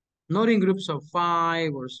 Not in groups of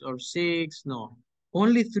 5 or 6, no.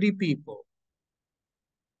 Only 3 people.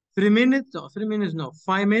 3 minutes, no, 3 minutes, no.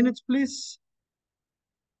 5 minutes, please.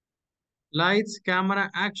 Lights, camera,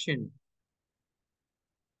 action.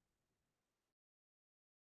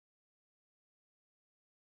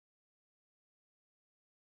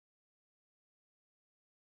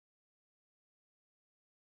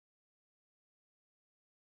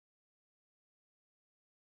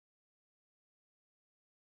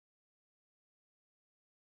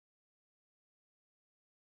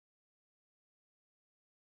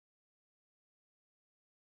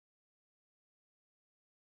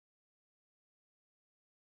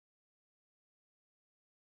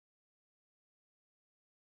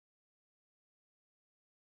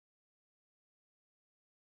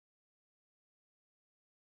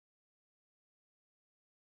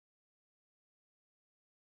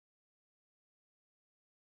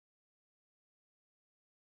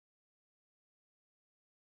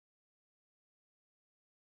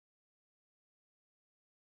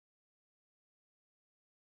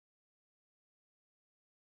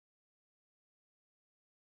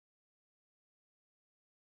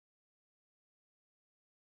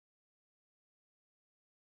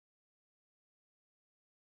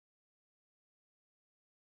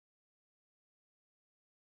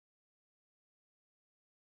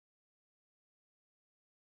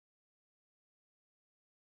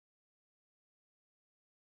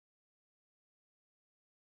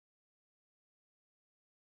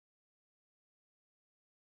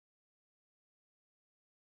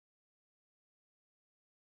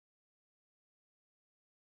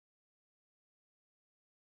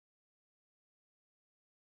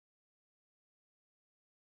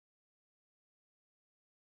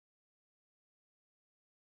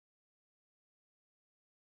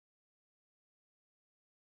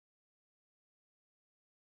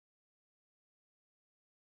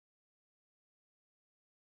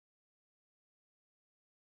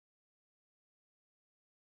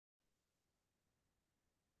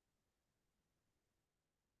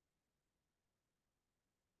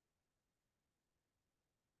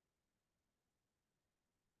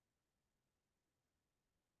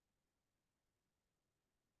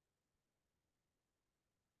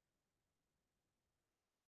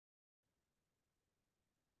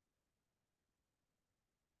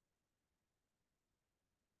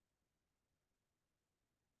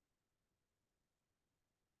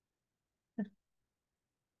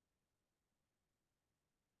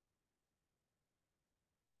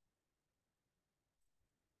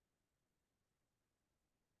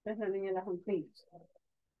 Es la niña de las once.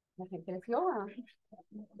 La que creció.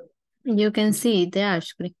 You can see the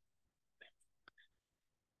ice cream.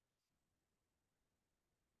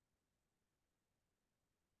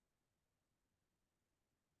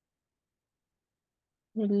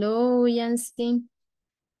 Hello, Yancy.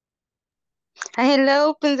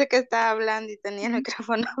 Hello, pensé que estaba hablando y tenía el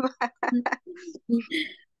micrófono.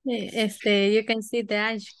 You can see the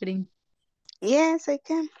ice cream. Yes, I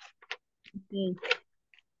can. Okay.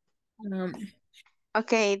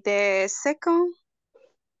 Okay, the second,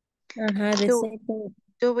 The do, second.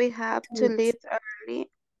 do we have to leave early?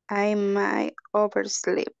 I might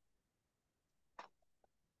oversleep.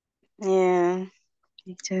 Yeah.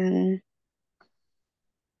 Then,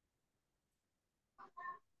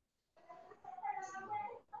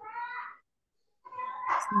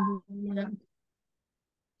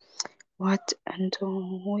 what and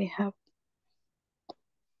do we have?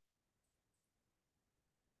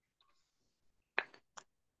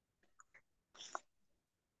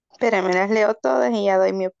 Espérame, las leo todas y ya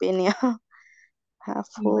doy mi opinión. How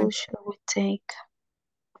full should we take?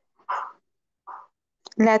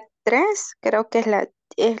 La 3 creo que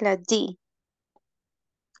es la D.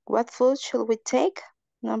 What food should we take?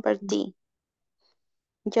 Number D.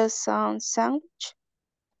 Just some sandwich.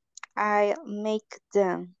 I'll make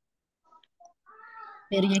them.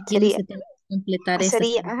 Pero y aquí Sería, dice que completar esa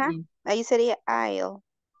sería, ajá, también. ahí sería I'll.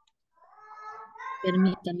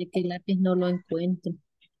 Permítame que el lápiz no lo encuentro.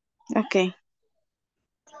 Ok.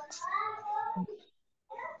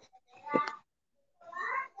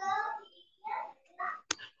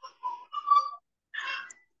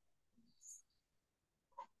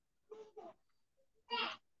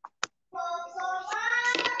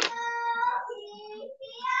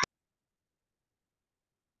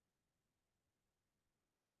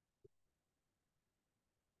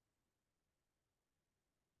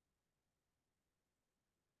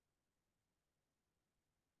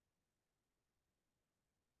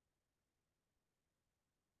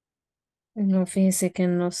 No, fíjese que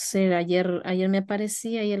no sé, ayer me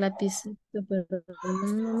aparecía ahí el lapicito, pero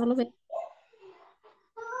no lo veo.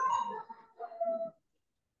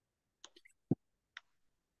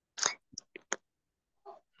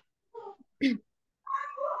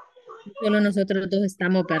 Solo nosotros dos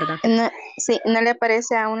estamos, ¿verdad? No, sí, no le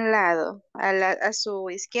aparece a un lado, a su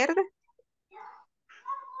izquierda.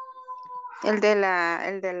 El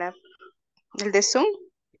de Zoom.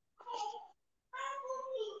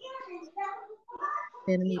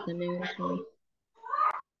 Permítame ver aquí.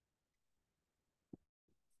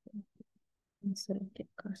 No sé qué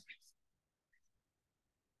cosa.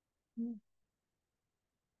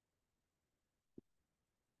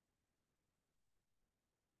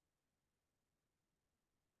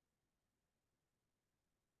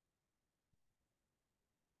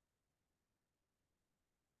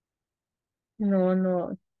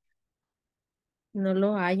 No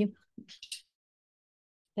lo hallo.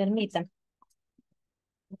 Permítame.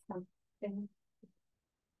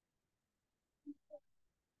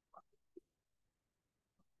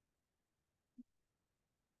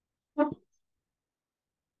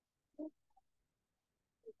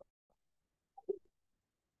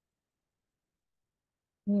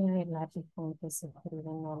 Mira, el lápiz con que se escribe,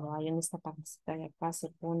 no lo hay en esta parte de acá, se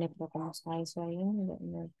pone, pero como está eso ahí,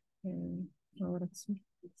 ahora sí.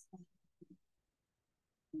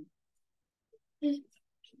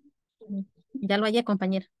 Ya lo hallé,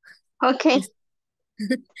 compañera. Ok.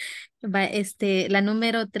 La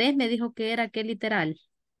número 3 me dijo que era qué literal.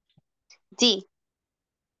 D.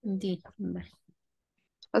 D, va.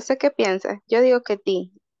 ¿Usted qué piensa? Yo digo que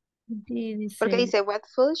D. D Porque dice. dice, what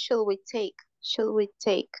food should we take? Should we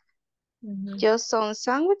take? Just some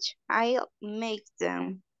sandwich? I'll make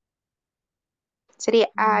them. Sería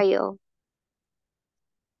I'll.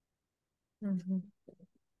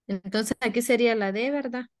 Entonces aquí sería la D,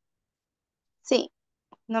 ¿verdad? Sí.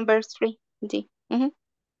 Number 3. D.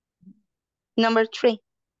 Number 3.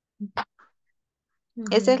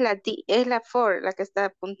 Esa es la D, es la 4, la que está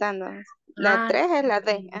apuntando. La 3 es la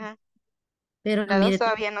D. Ajá. Pero La 2 mire,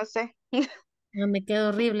 todavía no sé. no me queda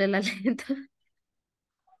horrible la letra.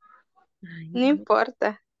 Ay, No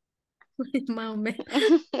importa. más o menos.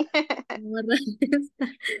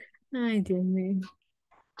 Ay, Dios mío.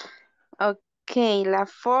 Ok, la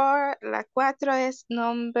 4, la 4 es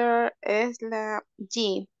la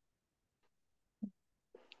G.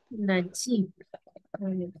 La G.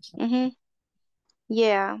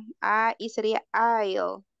 Yeah, y sería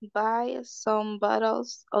I'll buy some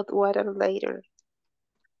bottles of water later.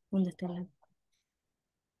 ¿Dónde está la?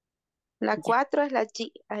 La 4 es la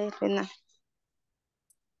G. Ay, pena.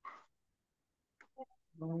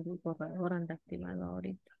 No, el borrador anda activado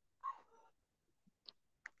ahorita.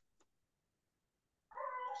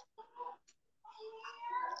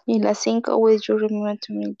 Y la 5, will you remember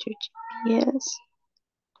to make your GPS?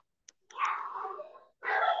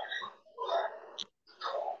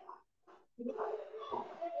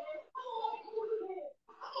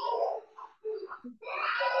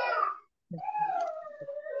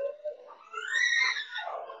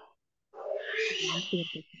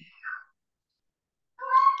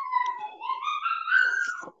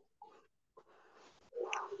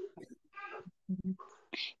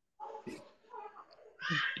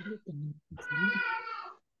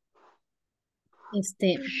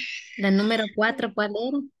 La número 4, ¿cuál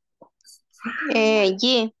era?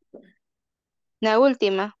 G, la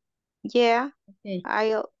última. Yeah, Okay.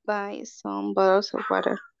 I'll buy some bottles of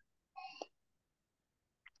water.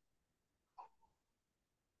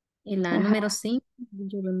 Y la número 5,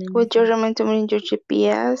 yo lo Would you mismo. remember to bring your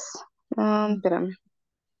GPS? Espérame.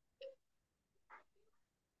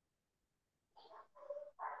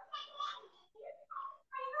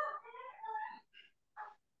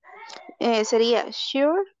 Sería,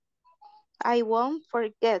 sure, I won't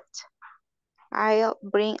forget. I'll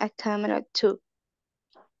bring a camera too.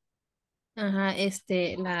 Ajá,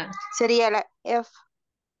 la, Sería la F.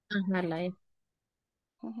 ajá, la E.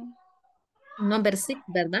 Ujú. Number 6,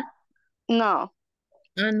 ¿verdad? No,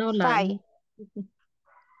 Ah, no, la five. no.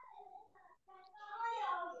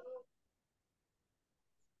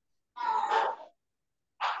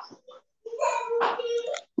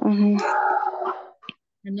 Ujú.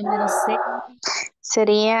 La número 6.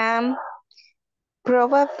 Sería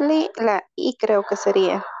probably la I, creo que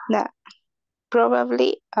sería. La,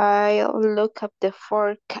 probably I'll look up the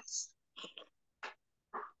forecast.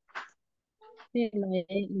 Sí, la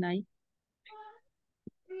E, la I.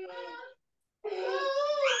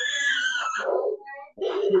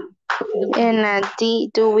 En la D,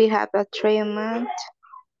 do we have a tray amount?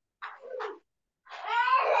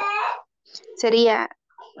 Sería,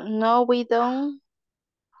 no, we don't.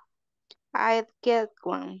 I'll get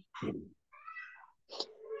one.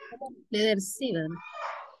 Letter C, ¿verdad?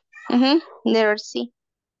 Letter C.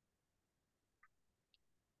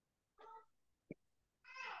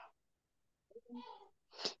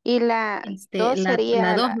 Y la 2 La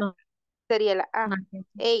sería 2 no. sería la A. Ah,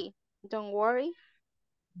 A, don't worry,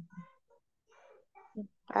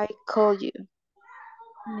 I call you.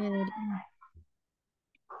 letter I.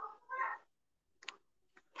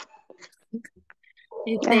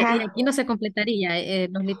 Ajá. Y aquí no se completaría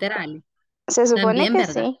los literales. Se supone También, que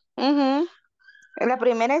 ¿verdad? sí. La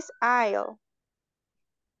primera es I'll.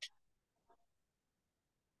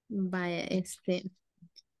 Vaya,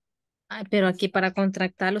 ay, pero aquí para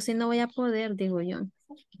contractarlo sí no voy a poder, digo yo.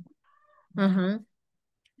 Ajá.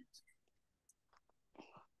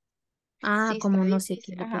 Ah, Sí, está como no, si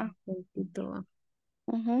aquí difícil. lo tengo Ajá. puntito.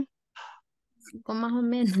 Ujú. Con más o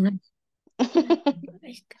menos.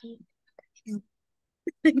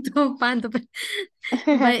 Todo panto,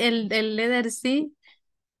 vaya, el letter C.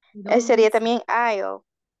 Sería Dos. también I'll.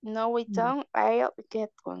 No, we don't. I'll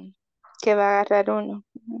get one. Que va a agarrar uno.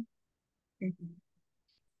 Ujú.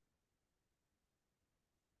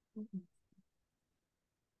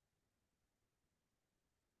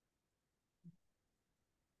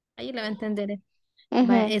 Ahí le va a entender.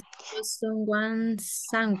 Vaya, Ujú. estos son one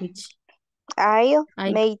sandwich. I'll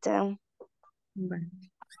Ay, make them. vaya.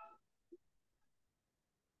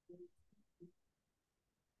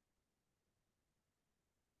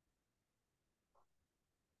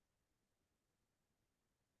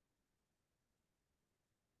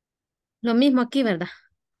 Lo mismo aquí, ¿verdad?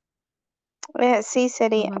 Sí,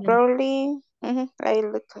 sería. Vamos a ver. Probably.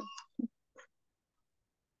 I'll look.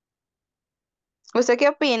 ¿Usted qué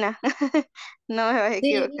opina? No me vas a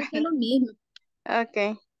Sí, equivocar. es lo mismo.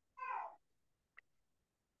 Ok.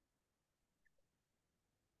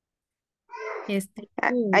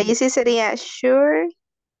 Ahí sí sería sure.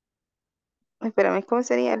 Espérame, ¿cómo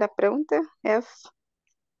sería la pregunta? F.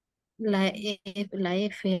 La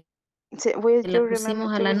F, Will la you remember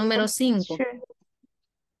pusimos a to la bring número some? 5. Sure.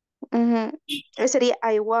 Sería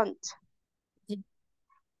I want.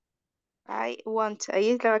 I want.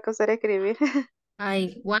 Ahí la va a costar escribir.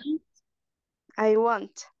 I want, I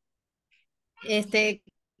want.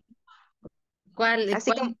 ¿cuál?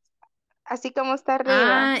 Así como está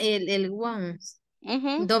arriba. Ah, el one.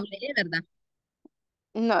 Ujú. Doble E, ¿verdad?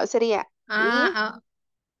 No, sería Ah,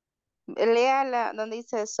 I. Lea donde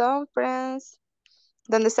dice some friends.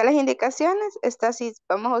 Donde están las indicaciones, está así.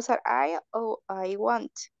 Vamos a usar I o I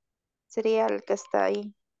want. Sería el que está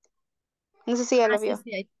ahí. No sé si ya lo sí, vio.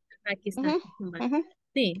 sí, aquí está. Ujú, Vale. ujú.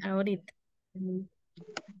 Sí, ahorita.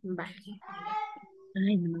 Vale.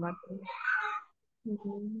 Ay, no me va a poner.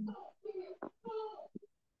 Mm,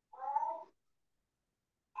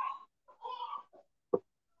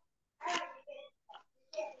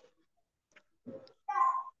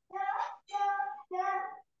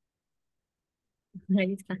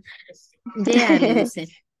 Ahí está. Yeah, me dice.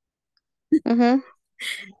 Ujú.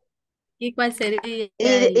 ¿Y cuál sería Y,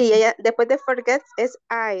 el? y ella, después de forget es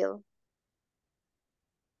I'll.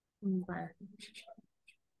 Vale.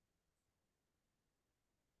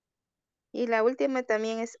 Y la última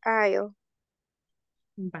también es I'll.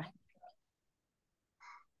 Vale.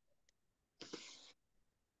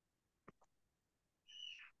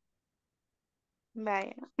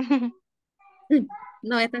 Vaya.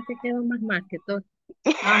 No, esta se quedó más que todo.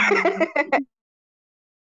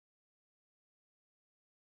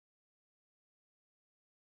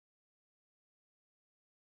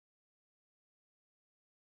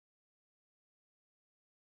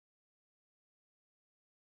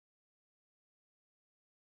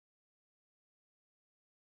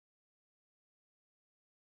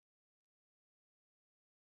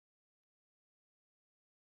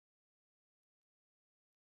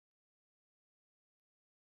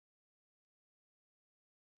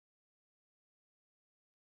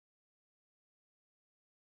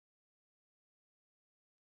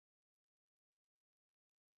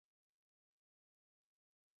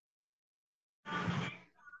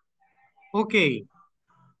 Okay,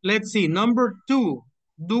 let's see. Number 2.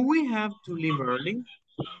 Do we have to leave early?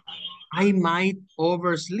 I might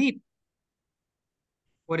oversleep.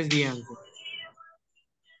 What is the answer?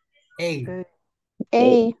 A.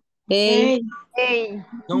 A. Hey, Hey,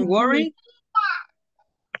 Don't worry.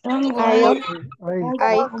 don't I'll, worry. I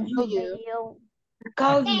I I call call you. you.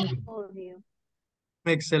 Call you.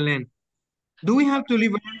 Excellent. Do we have to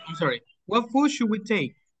leave early? I'm sorry. What food should we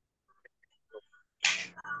take?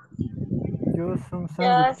 just some Just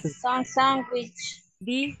sandwiches. some sandwich.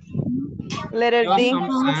 D. letter Just D. some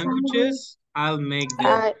sandwiches. I'll make them.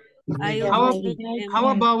 I I'll Medium How, well. make them. how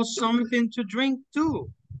about something to drink too?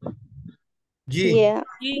 G. yeah.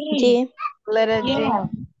 G. G. Letter G. Yeah,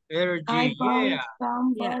 Letter I G. buy Yeah.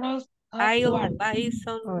 some Yeah. bottles of I'll water. buy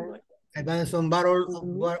some. I buy some bottle of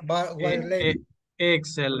water E- later. e-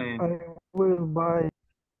 excellent. I will buy.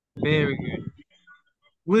 Very good.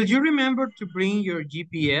 Will you remember to bring your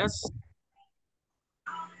GPS?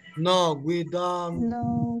 No, we don't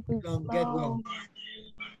get one.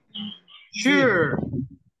 G. Sure.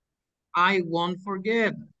 I won't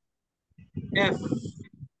forget. F.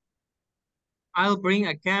 I'll bring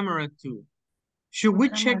a camera too. Should we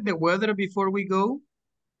check the weather before we go?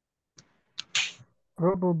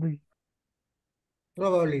 Probably.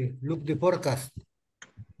 Probably. Look the forecast.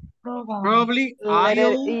 Probably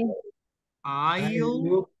Letter E. I I'll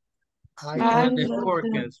look. look I at the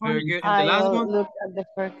forecast. Very good. And the last I'll one? look at the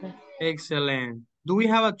forecast. Excellent. Do we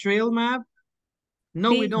have a trail map?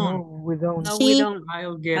 No, we C. No, don't. we don't. No, we don't.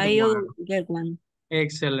 I'll get I'll one. get one.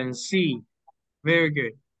 Excellent. C. Very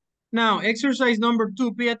good. Now, exercise number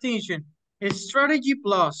 2. Pay attention. A strategy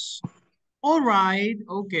plus. All right.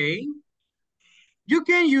 Okay. You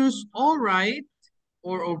can use all right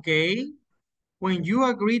or okay when you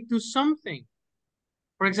agree to something.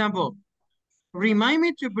 For example, remind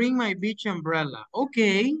me to bring my beach umbrella.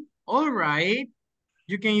 Okay. All right.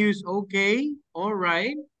 You can use okay. All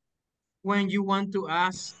right. When you want to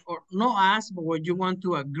ask or not ask, but when you want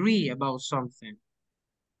to agree about something.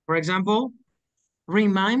 For example,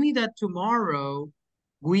 remind me that tomorrow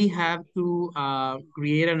we have to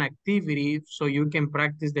create an activity so you can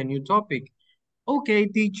practice the new topic. Okay,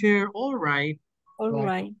 teacher, all right. All Right.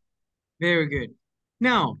 right. Very good.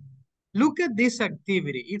 Now, look at this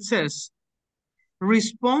activity. It says,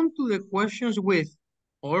 respond to the questions with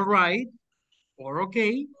all right or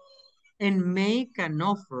okay, and make an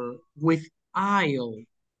offer with I'll.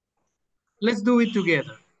 Let's do it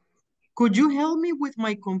together. Could you help me with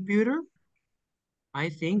my computer? I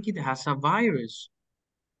think it has a virus.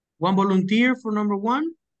 One volunteer for number 1?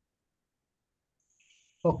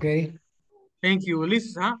 Okay. Thank you,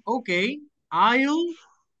 Lisa. Okay, I'll.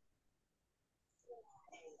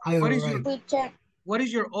 I What all is your right. what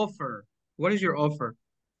is your offer? What is your offer?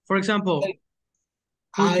 For example,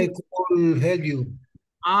 could I you? could help you.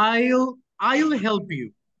 I'll help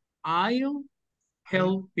you. I'll I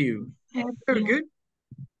help you. Help Very you. good.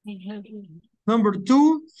 Number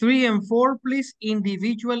 2, 3, and 4, please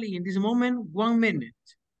individually in this moment. 1 minute.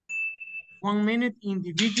 1 minute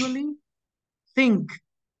individually. Think.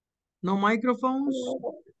 No microphones.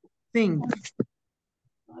 Think.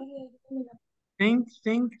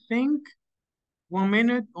 Think. 1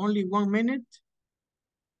 minute, only 1 minute.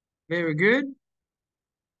 Very good.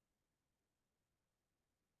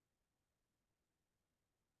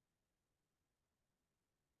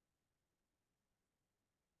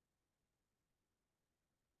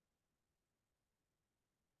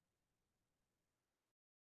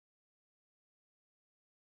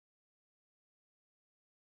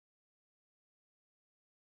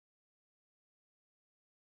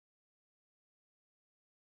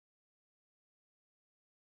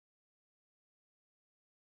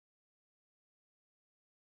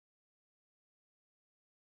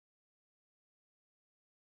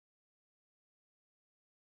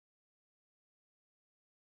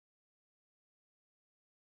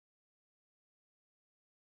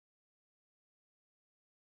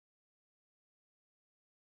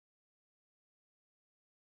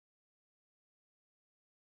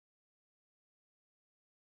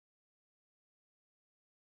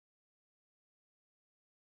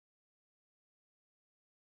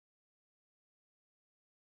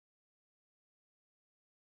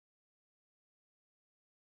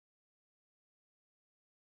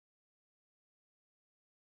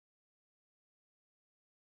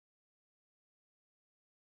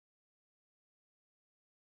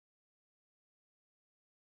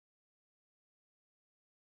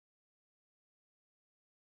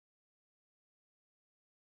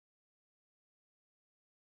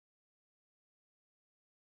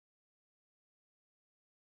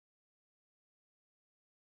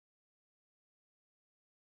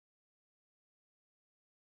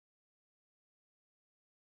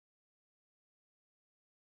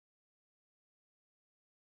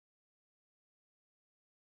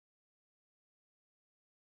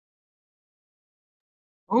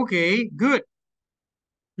 Okay, good.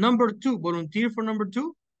 Number 2, volunteer for number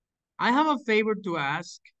 2. I have a favor to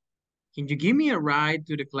ask. Can you give me a ride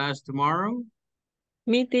to the class tomorrow?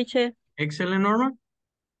 Me, teacher. Excellent, Norma.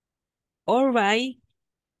 All right.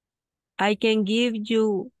 I can give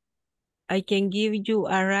you a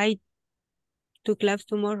ride to class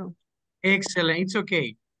tomorrow. Excellent, it's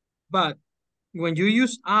okay. But when you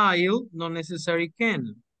use I'll, not necessarily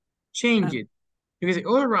can. Change it. You can say,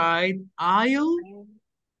 all right, I'll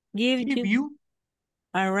Give give you.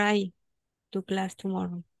 a ride to class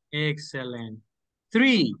tomorrow. Excellent.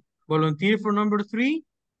 3, volunteer for number 3.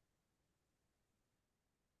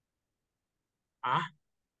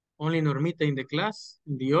 Only Normita in the class.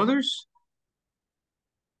 And the others?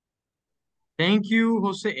 Thank you,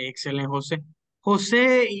 Jose. Excellent, Jose.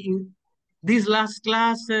 Jose, in these last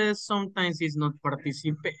classes, sometimes he's not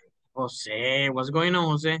participating. Jose, what's going on,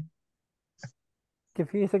 Jose? Que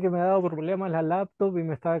fíjese que me ha dado problemas la laptop y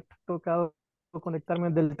me está tocado conectarme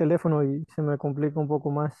del teléfono y se me complica un poco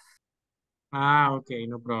más. Okay,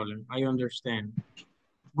 no problem. I understand.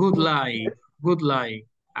 Good lie. Good lie.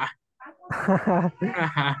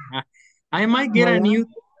 I might get a new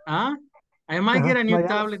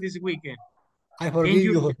tablet this weekend. I forgive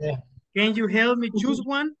you, Jose. Can you help me choose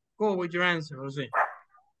one? Go with your answer, Jose.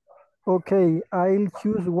 Okay, I'll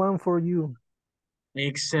choose one for you.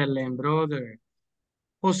 Excellent, brother.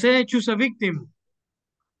 Jose, choose a victim.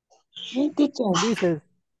 Ulises.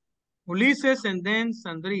 Ulises and then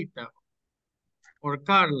Sandrita. Or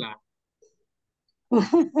Carla.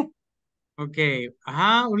 Okay.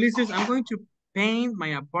 Ulises, I'm going to paint my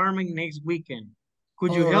apartment next weekend.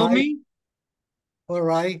 Could you help me? All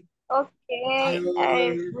right. Okay, I will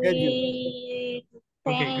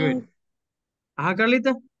Okay, good.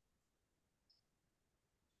 Carlita?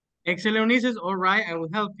 Excellent, Ulises. All right, I will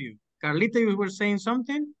help you. Carlita, you were saying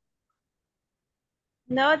something?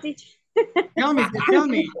 No, teacher. Tell me.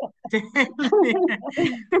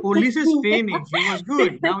 Ulises finished. He was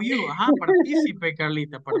good. Now you. Participate,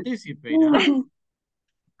 Carlita. Participate.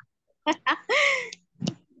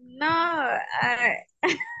 No,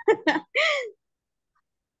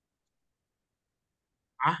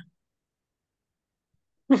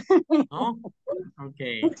 No?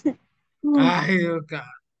 Okay. Ay, Dios,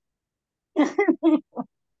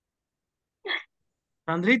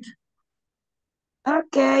 Sandrit?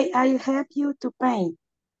 Okay, I'll help you to paint.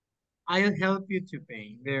 I'll help you to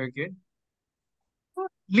paint. Very good.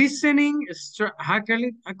 Listening,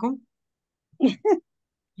 Carlita, come.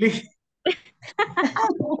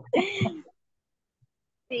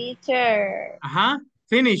 Teacher.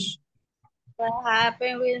 Finish. What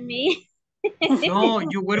happened with me? No,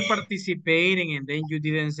 you were participating and then you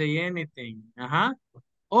didn't say anything.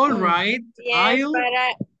 All right. Yes,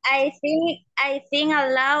 but I think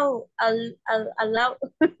allow.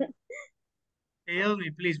 Tell me,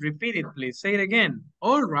 please repeat it, please. Say it again.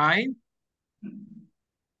 All right.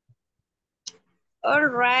 All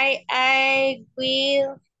right, I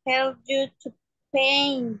will help you to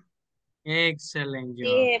paint. Excellent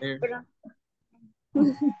job.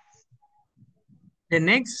 The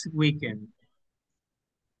next weekend.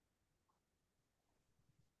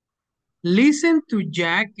 Listen to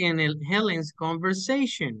Jack and Helen's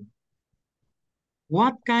conversation.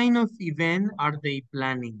 What kind of event are they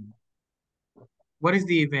planning? What is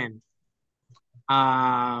the event?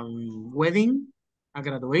 Wedding? A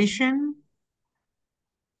graduation?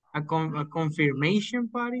 A confirmation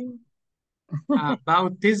party?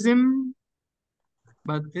 Baptism?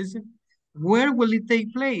 Where will it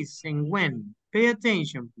take place and when? Pay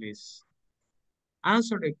attention, please.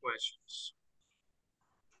 Answer the questions.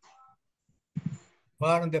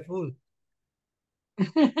 Burn the food.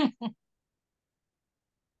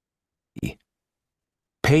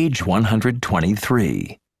 Page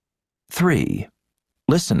 123. 3.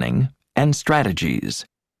 Listening and strategies.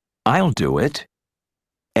 I'll do it.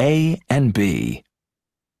 A and B.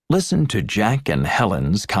 Listen to Jack and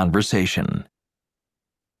Helen's conversation.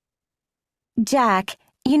 Jack,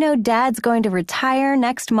 you know Dad's going to retire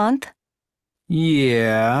next month?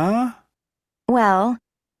 Yeah? Well,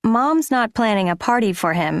 Mom's not planning a party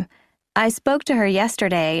for him. I spoke to her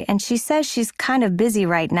yesterday, and she says she's kind of busy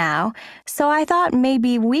right now, so I thought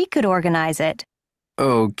maybe we could organize it.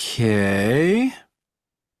 Okay.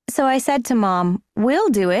 So I said to Mom, we'll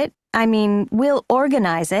do it. I mean, we'll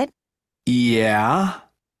organize it. Yeah?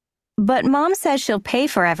 But Mom says she'll pay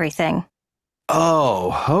for everything.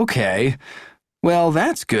 Oh, okay. Well,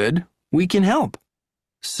 that's good. We can help.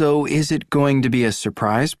 So is it going to be a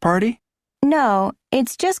surprise party? No,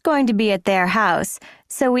 it's just going to be at their house,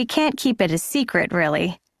 so we can't keep it a secret,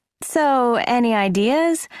 really. So, any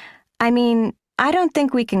ideas? I mean, I don't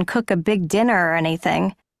think we can cook a big dinner or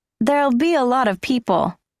anything. There'll be a lot of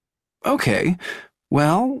people. Okay,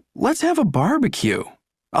 well, let's have a barbecue.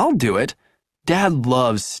 I'll do it. Dad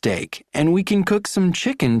loves steak, and we can cook some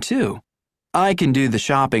chicken too. I can do the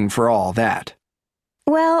shopping for all that.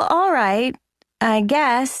 Well, all right, I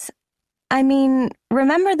guess. I mean,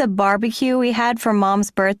 remember the barbecue we had for Mom's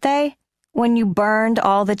birthday? When you burned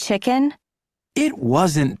all the chicken? It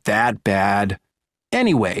wasn't that bad.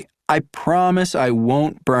 Anyway, I promise I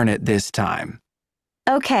won't burn it this time.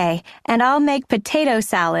 Okay, and I'll make potato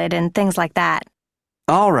salad and things like that.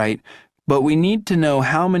 All right, but we need to know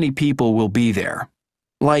how many people will be there.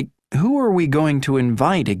 Like, who are we going to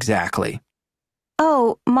invite exactly?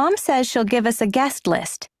 Oh, Mom says she'll give us a guest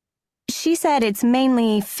list. She said it's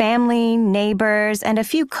mainly family, neighbors, and a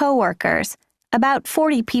few coworkers. About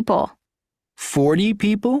 40 people. 40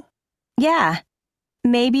 people? Yeah.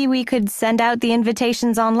 Maybe we could send out the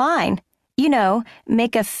invitations online. You know,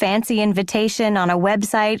 make a fancy invitation on a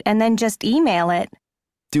website and then just email it.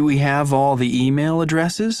 Do we have all the email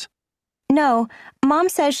addresses? No, Mom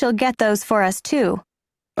says she'll get those for us too.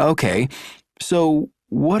 Okay, so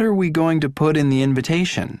what are we going to put in the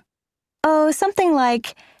invitation? Oh, something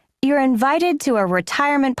like, you're invited to a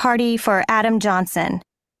retirement party for Adam Johnson.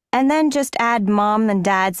 And then just add Mom and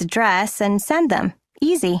Dad's address and send them.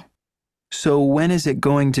 Easy. So when is it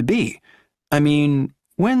going to be? I mean,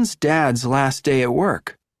 when's Dad's last day at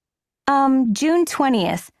work? June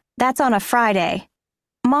 20th. That's on a Friday.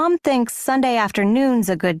 Mom thinks Sunday afternoon's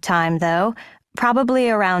a good time, though. Probably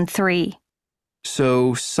around 3.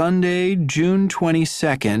 So Sunday, June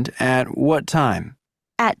 22nd at what time?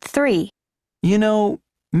 At 3. You know,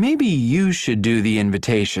 maybe you should do the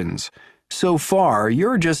invitations. So far,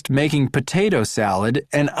 you're just making potato salad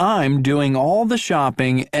and I'm doing all the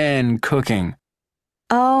shopping and cooking.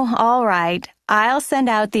 Oh, all right. I'll send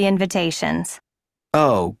out the invitations.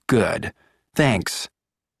 Oh, good. Thanks.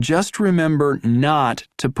 Just remember not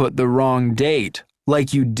to put the wrong date,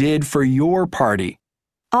 like you did for your party.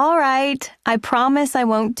 All right. I promise I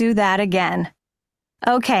won't do that again.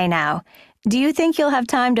 Okay, now, do you think you'll have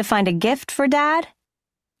time to find a gift for Dad?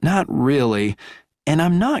 Not really, and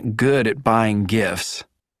I'm not good at buying gifts.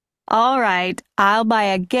 All right. I'll buy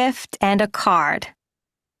a gift and a card.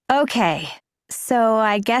 Okay, so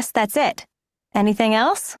I guess that's it. Anything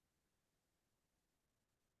else?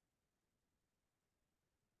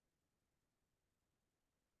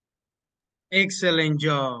 Excellent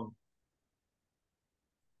job.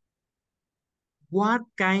 What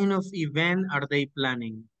kind of event are they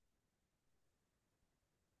planning?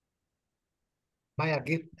 Buy a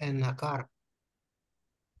gift and a car.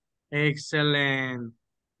 Excellent.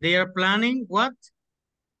 They are planning what?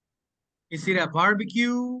 Is it a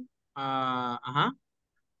barbecue?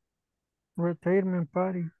 Retirement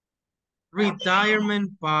party.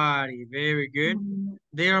 Retirement party. Very good.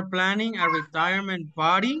 They are planning a retirement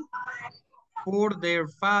party for their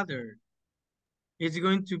father. It's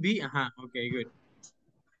going to be, okay, good.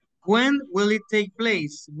 When will it take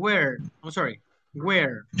place? Where? I'm sorry,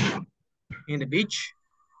 where? In the beach?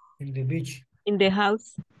 In the beach. In the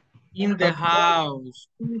house. In the house.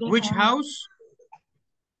 Which house?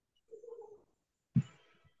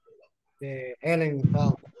 The Helen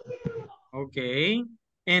house. Okay.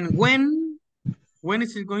 And when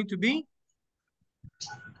is it going to be?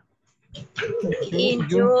 In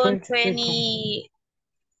June 20.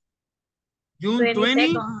 June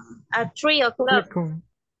 20? At 3 o'clock.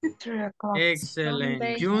 3 o'clock. Excellent.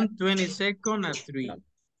 Sunday. June 22nd at 3.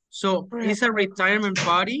 So it's a retirement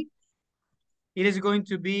party. It is going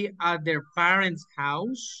to be at their parents'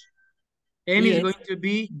 house. And it's going to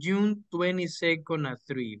be June 22nd at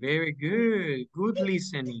 3. Very good. Good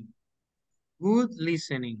listening. Good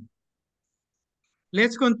listening.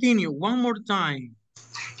 Let's continue one more time.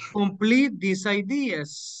 Complete these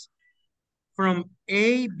ideas from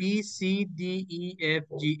A, B, C, D, E, F,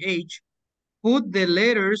 G, H. Put the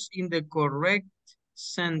letters in the correct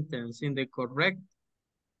sentence, in the correct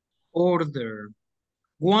order.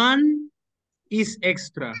 1 is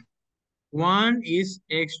extra. 1 is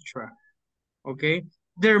extra. Okay.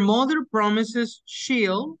 Their mother promises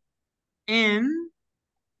she'll, and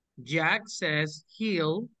Jack says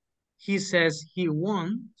he'll. He says he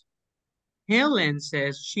won't. Helen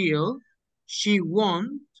says she'll. She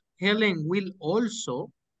won't. Helen will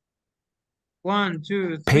also. 1,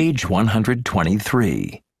 2, 3. Page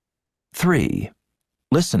 123. 3.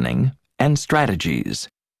 Listening and strategies.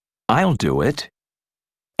 I'll do it.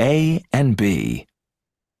 A and B.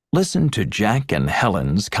 Listen to Jack and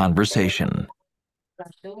Helen's conversation.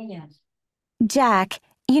 Jack,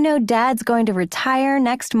 you know Dad's going to retire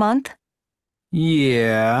next month?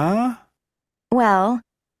 Yeah? Well,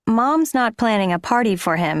 Mom's not planning a party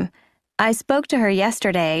for him. I spoke to her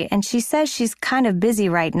yesterday, and she says she's kind of busy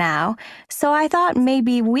right now, so I thought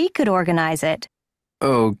maybe we could organize it.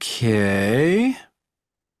 Okay.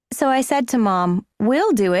 So I said to Mom,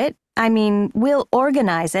 we'll do it. I mean, we'll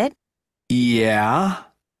organize it. Yeah.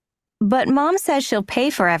 But Mom says she'll pay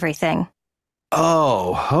for everything.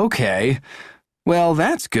 Oh, okay. Well,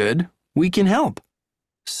 that's good. We can help.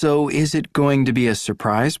 So is it going to be a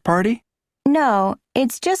surprise party? No,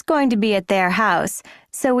 it's just going to be at their house,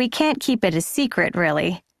 so we can't keep it a secret,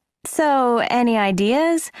 really. So, any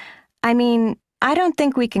ideas? I mean, I don't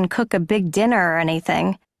think we can cook a big dinner or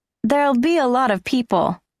anything. There'll be a lot of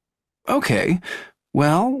people. Okay.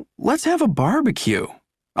 Well, let's have a barbecue.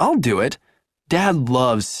 I'll do it. Dad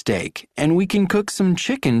loves steak, and we can cook some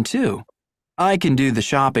chicken, too. I can do the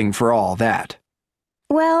shopping for all that.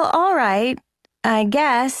 Well, all right, I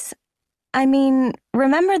guess. I mean,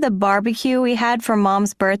 remember the barbecue we had for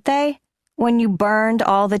Mom's birthday? When you burned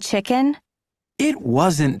all the chicken? It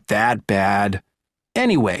wasn't that bad.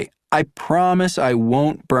 Anyway, I promise I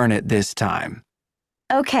won't burn it this time.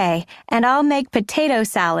 Okay, and I'll make potato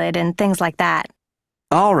salad and things like that.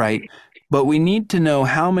 All right, but we need to know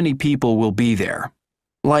how many people will be there.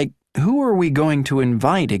 Like, who are we going to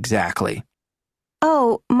invite exactly?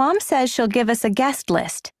 Oh, Mom says she'll give us a guest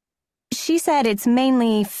list. She said it's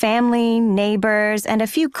mainly family, neighbors, and a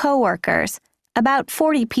few coworkers. About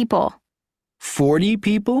 40 people. 40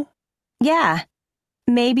 people? Yeah.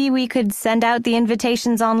 Maybe we could send out the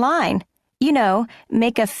invitations online. You know,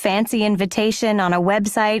 make a fancy invitation on a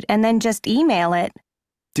website and then just email it.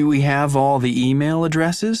 Do we have all the email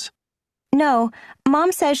addresses? No,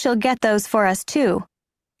 Mom says she'll get those for us too.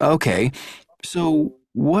 Okay, so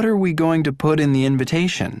what are we going to put in the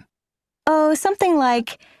invitation? Oh, something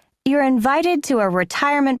like, you're invited to a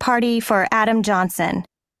retirement party for Adam Johnson.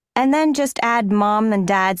 And then just add Mom and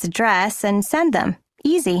Dad's address and send them.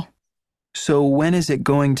 Easy. So when is it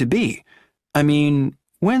going to be? I mean,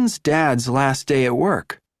 when's Dad's last day at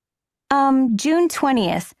work? June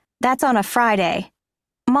 20th. That's on a Friday.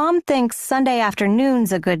 Mom thinks Sunday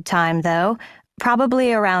afternoon's a good time, though.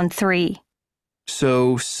 Probably around 3.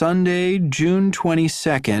 So Sunday, June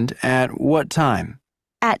 22nd at what time?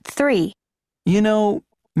 At 3. You know,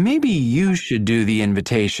 maybe you should do the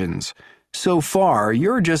invitations. So far,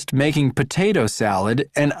 you're just making potato salad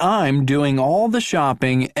and I'm doing all the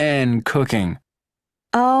shopping and cooking.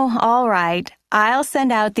 Oh, all right. I'll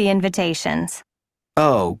send out the invitations.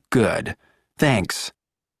 Oh, good. Thanks.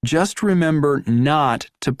 Just remember not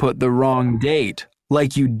to put the wrong date,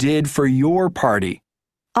 like you did for your party.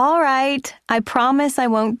 All right. I promise I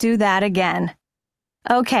won't do that again.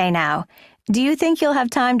 Okay, now, do you think you'll have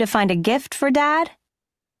time to find a gift for Dad?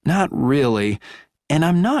 Not really, and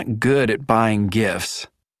I'm not good at buying gifts.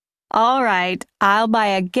 All right. I'll buy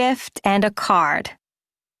a gift and a card.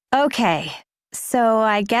 Okay, so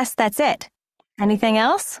I guess that's it. Anything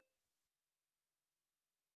else?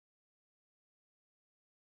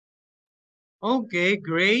 Okay,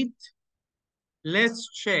 great. Let's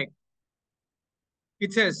check.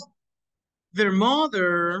 It says, their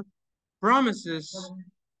mother promises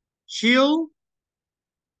she'll,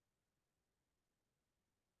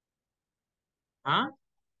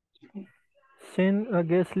 Send a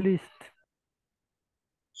guest list.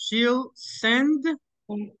 she'll send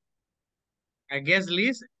a guest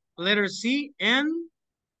list, letter C, and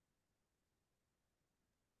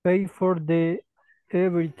Pay for the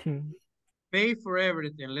everything. pay for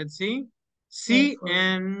everything. Let's see. C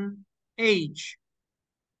and H.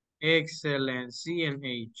 Excellent. C and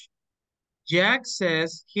H. Jack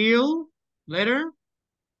says he'll, letter,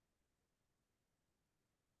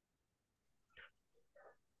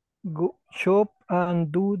 Go shop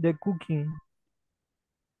and do the cooking.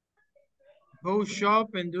 go shop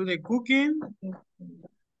and do the cooking.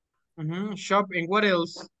 Shop and what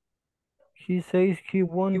else? He says he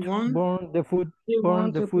won't burn the food.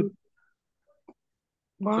 Burn the food.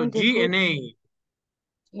 So G and A.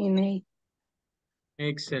 And A.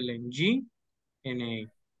 Excellent. G and A.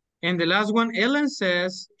 And the last one, Ellen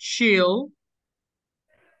says she'll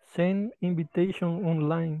send invitation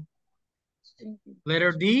online.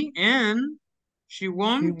 Letter D, and she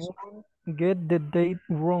won't get the date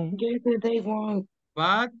wrong. Get the date wrong.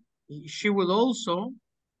 But she will also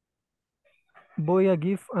buy a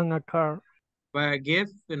gift and a card. Buy a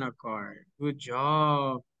gift and a card. Good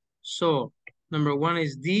job. So, number 1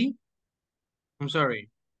 is D. I'm sorry.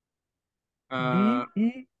 D,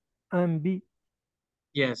 E, and B.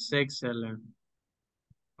 Yes, excellent.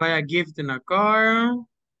 Buy a gift and a card.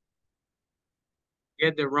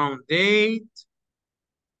 Get the wrong date.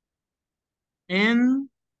 And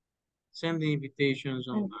send the invitations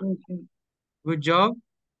online. Okay. Good job.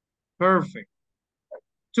 Perfect.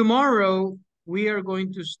 Tomorrow, we are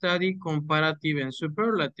going to study comparative and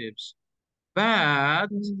superlatives. But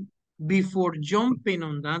before jumping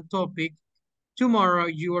on that topic, tomorrow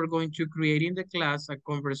you are going to create in the class a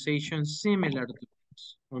conversation similar to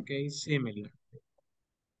this. Okay, similar.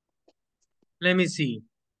 Let me see.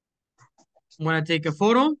 I'm going to take a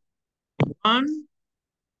photo. 1,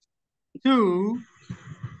 2,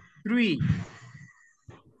 3.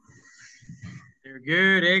 They're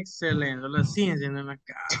good, excellent. Ahora sí, encienden la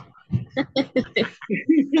cámara.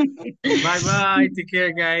 Bye-bye. Take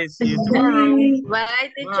care, guys. See you tomorrow.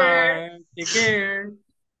 Bye, teacher. Bye. Take care.